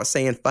songs, they're not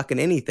saying fucking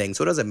anything.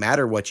 So it doesn't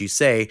matter what you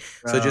say.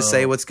 So just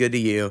say what's good to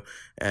you,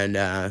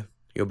 and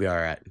you'll be all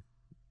right.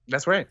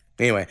 That's right.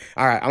 Anyway,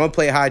 all right, I'm going to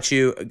play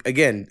Haichu.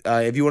 Again,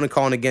 if you want to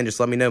call in again, just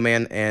let me know,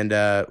 man.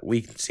 And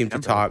we seem to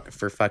talk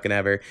for fucking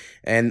ever.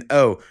 And,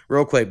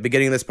 real quick,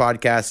 beginning of this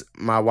podcast,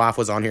 my wife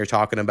was on here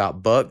talking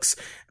about books.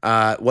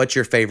 What's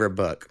your favorite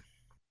book?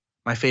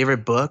 My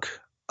favorite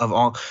book of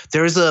all?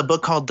 There's a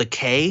book called The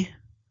K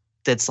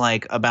that's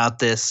like about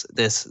this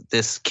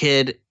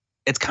kid.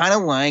 It's kind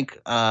of like,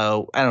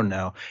 I don't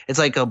know. It's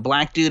like a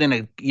black dude and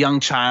a young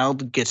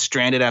child get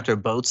stranded after a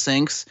boat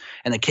sinks,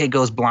 and the kid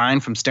goes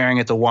blind from staring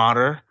at the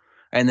water.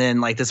 And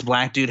then like this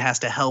black dude has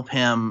to help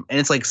him, and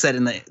it's like set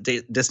in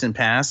the distant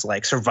past,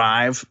 like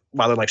survive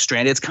while they're like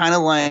stranded. It's kind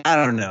of like, I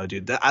don't know,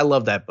 dude. I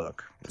love that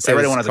book. So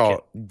it's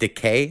called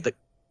Decay?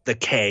 The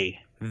K.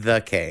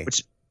 The K.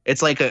 Which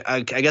it's like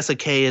I guess a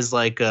K is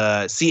like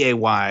a CAY,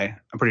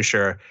 I'm pretty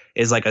sure,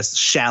 is like a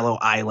shallow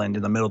island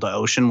in the middle of the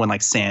ocean when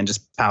like sand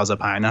just piles up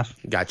high enough.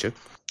 Gotcha.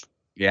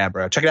 Yeah,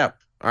 bro. Check it out.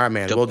 All right,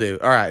 man. We'll do.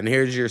 All right. And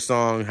here's your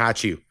song,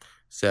 Haichu.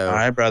 So, all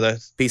right, brother.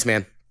 Peace,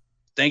 man.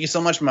 Thank you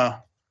so much, Mo.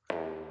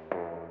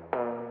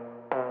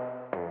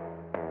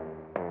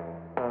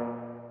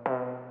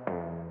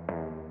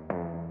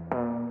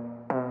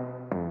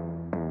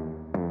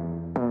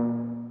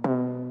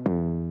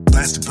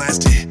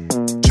 Blast it.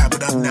 Chop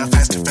it up now,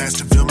 faster.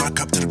 Fill my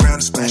cup to the ground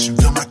and splashing.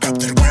 Fill my cup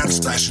to the ground and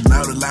splashing.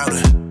 Louder.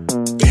 Louder.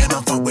 Damn,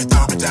 my foot with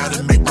all without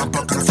it. Make my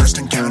book on the first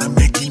encounter.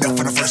 Make enough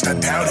for the first, I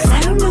doubt it.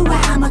 I don't know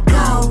where I'ma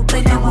go,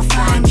 but I'ma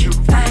find you,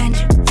 find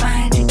you,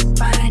 find you,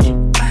 find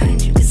you,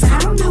 find you. 'Cause I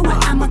don't know where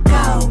I'ma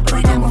go,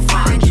 but I'ma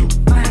find you,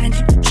 find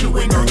you.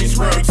 Chewing on these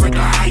words like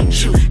I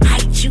hate you,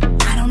 hate you.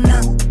 I don't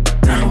know,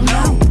 I don't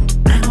know,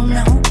 I don't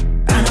know,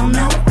 I don't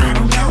know, I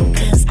don't know.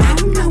 'Cause I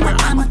don't know where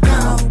I'ma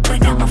go, but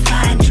I'ma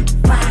find you,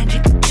 find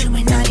you.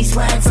 Chewing on these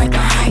words like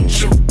I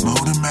hate you.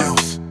 Motor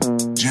mouth,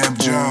 jam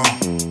jaw.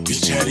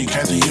 These chatty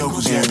cats of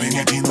yokels yapping,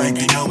 acting like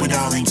they know it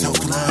all ain't so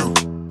slow.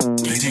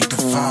 They take the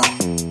fall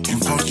and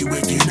fuck you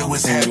if you know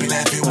what's happening.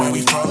 Laughing while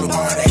we fall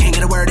apart. I can't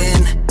get a word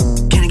in.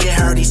 Can I get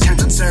hurt? These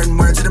terms uncertain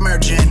words are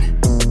emerging.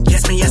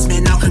 Yes,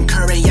 man, I'll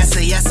concur.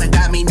 Yes, I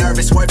got me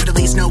nervous. Word for the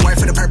least, no word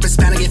for the purpose.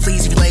 Bound to get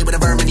fleas if you lay with a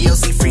vermin. The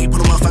OC free,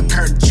 put them off a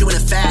curtain. Chewing the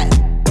fat.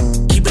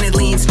 Keeping it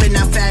lean, spitting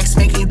out facts,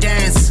 making you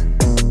dance.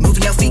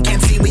 Moving your feet,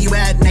 can't see where you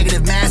at.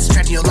 Negative mass,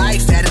 tracking your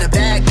life, add in a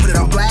bag. Put it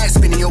on black,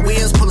 spinning your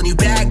wheels, pulling you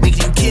back,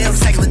 making you kill,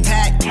 cycle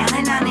attack.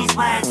 Telling on these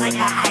words like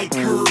a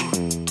haiku.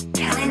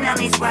 Telling on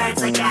these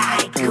words like a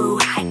haiku,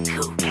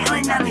 haiku.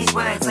 Telling on these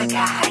words like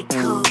a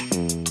haiku.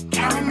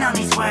 Counting on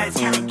these words,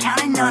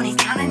 counting on these.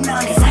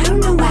 'Cause I don't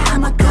know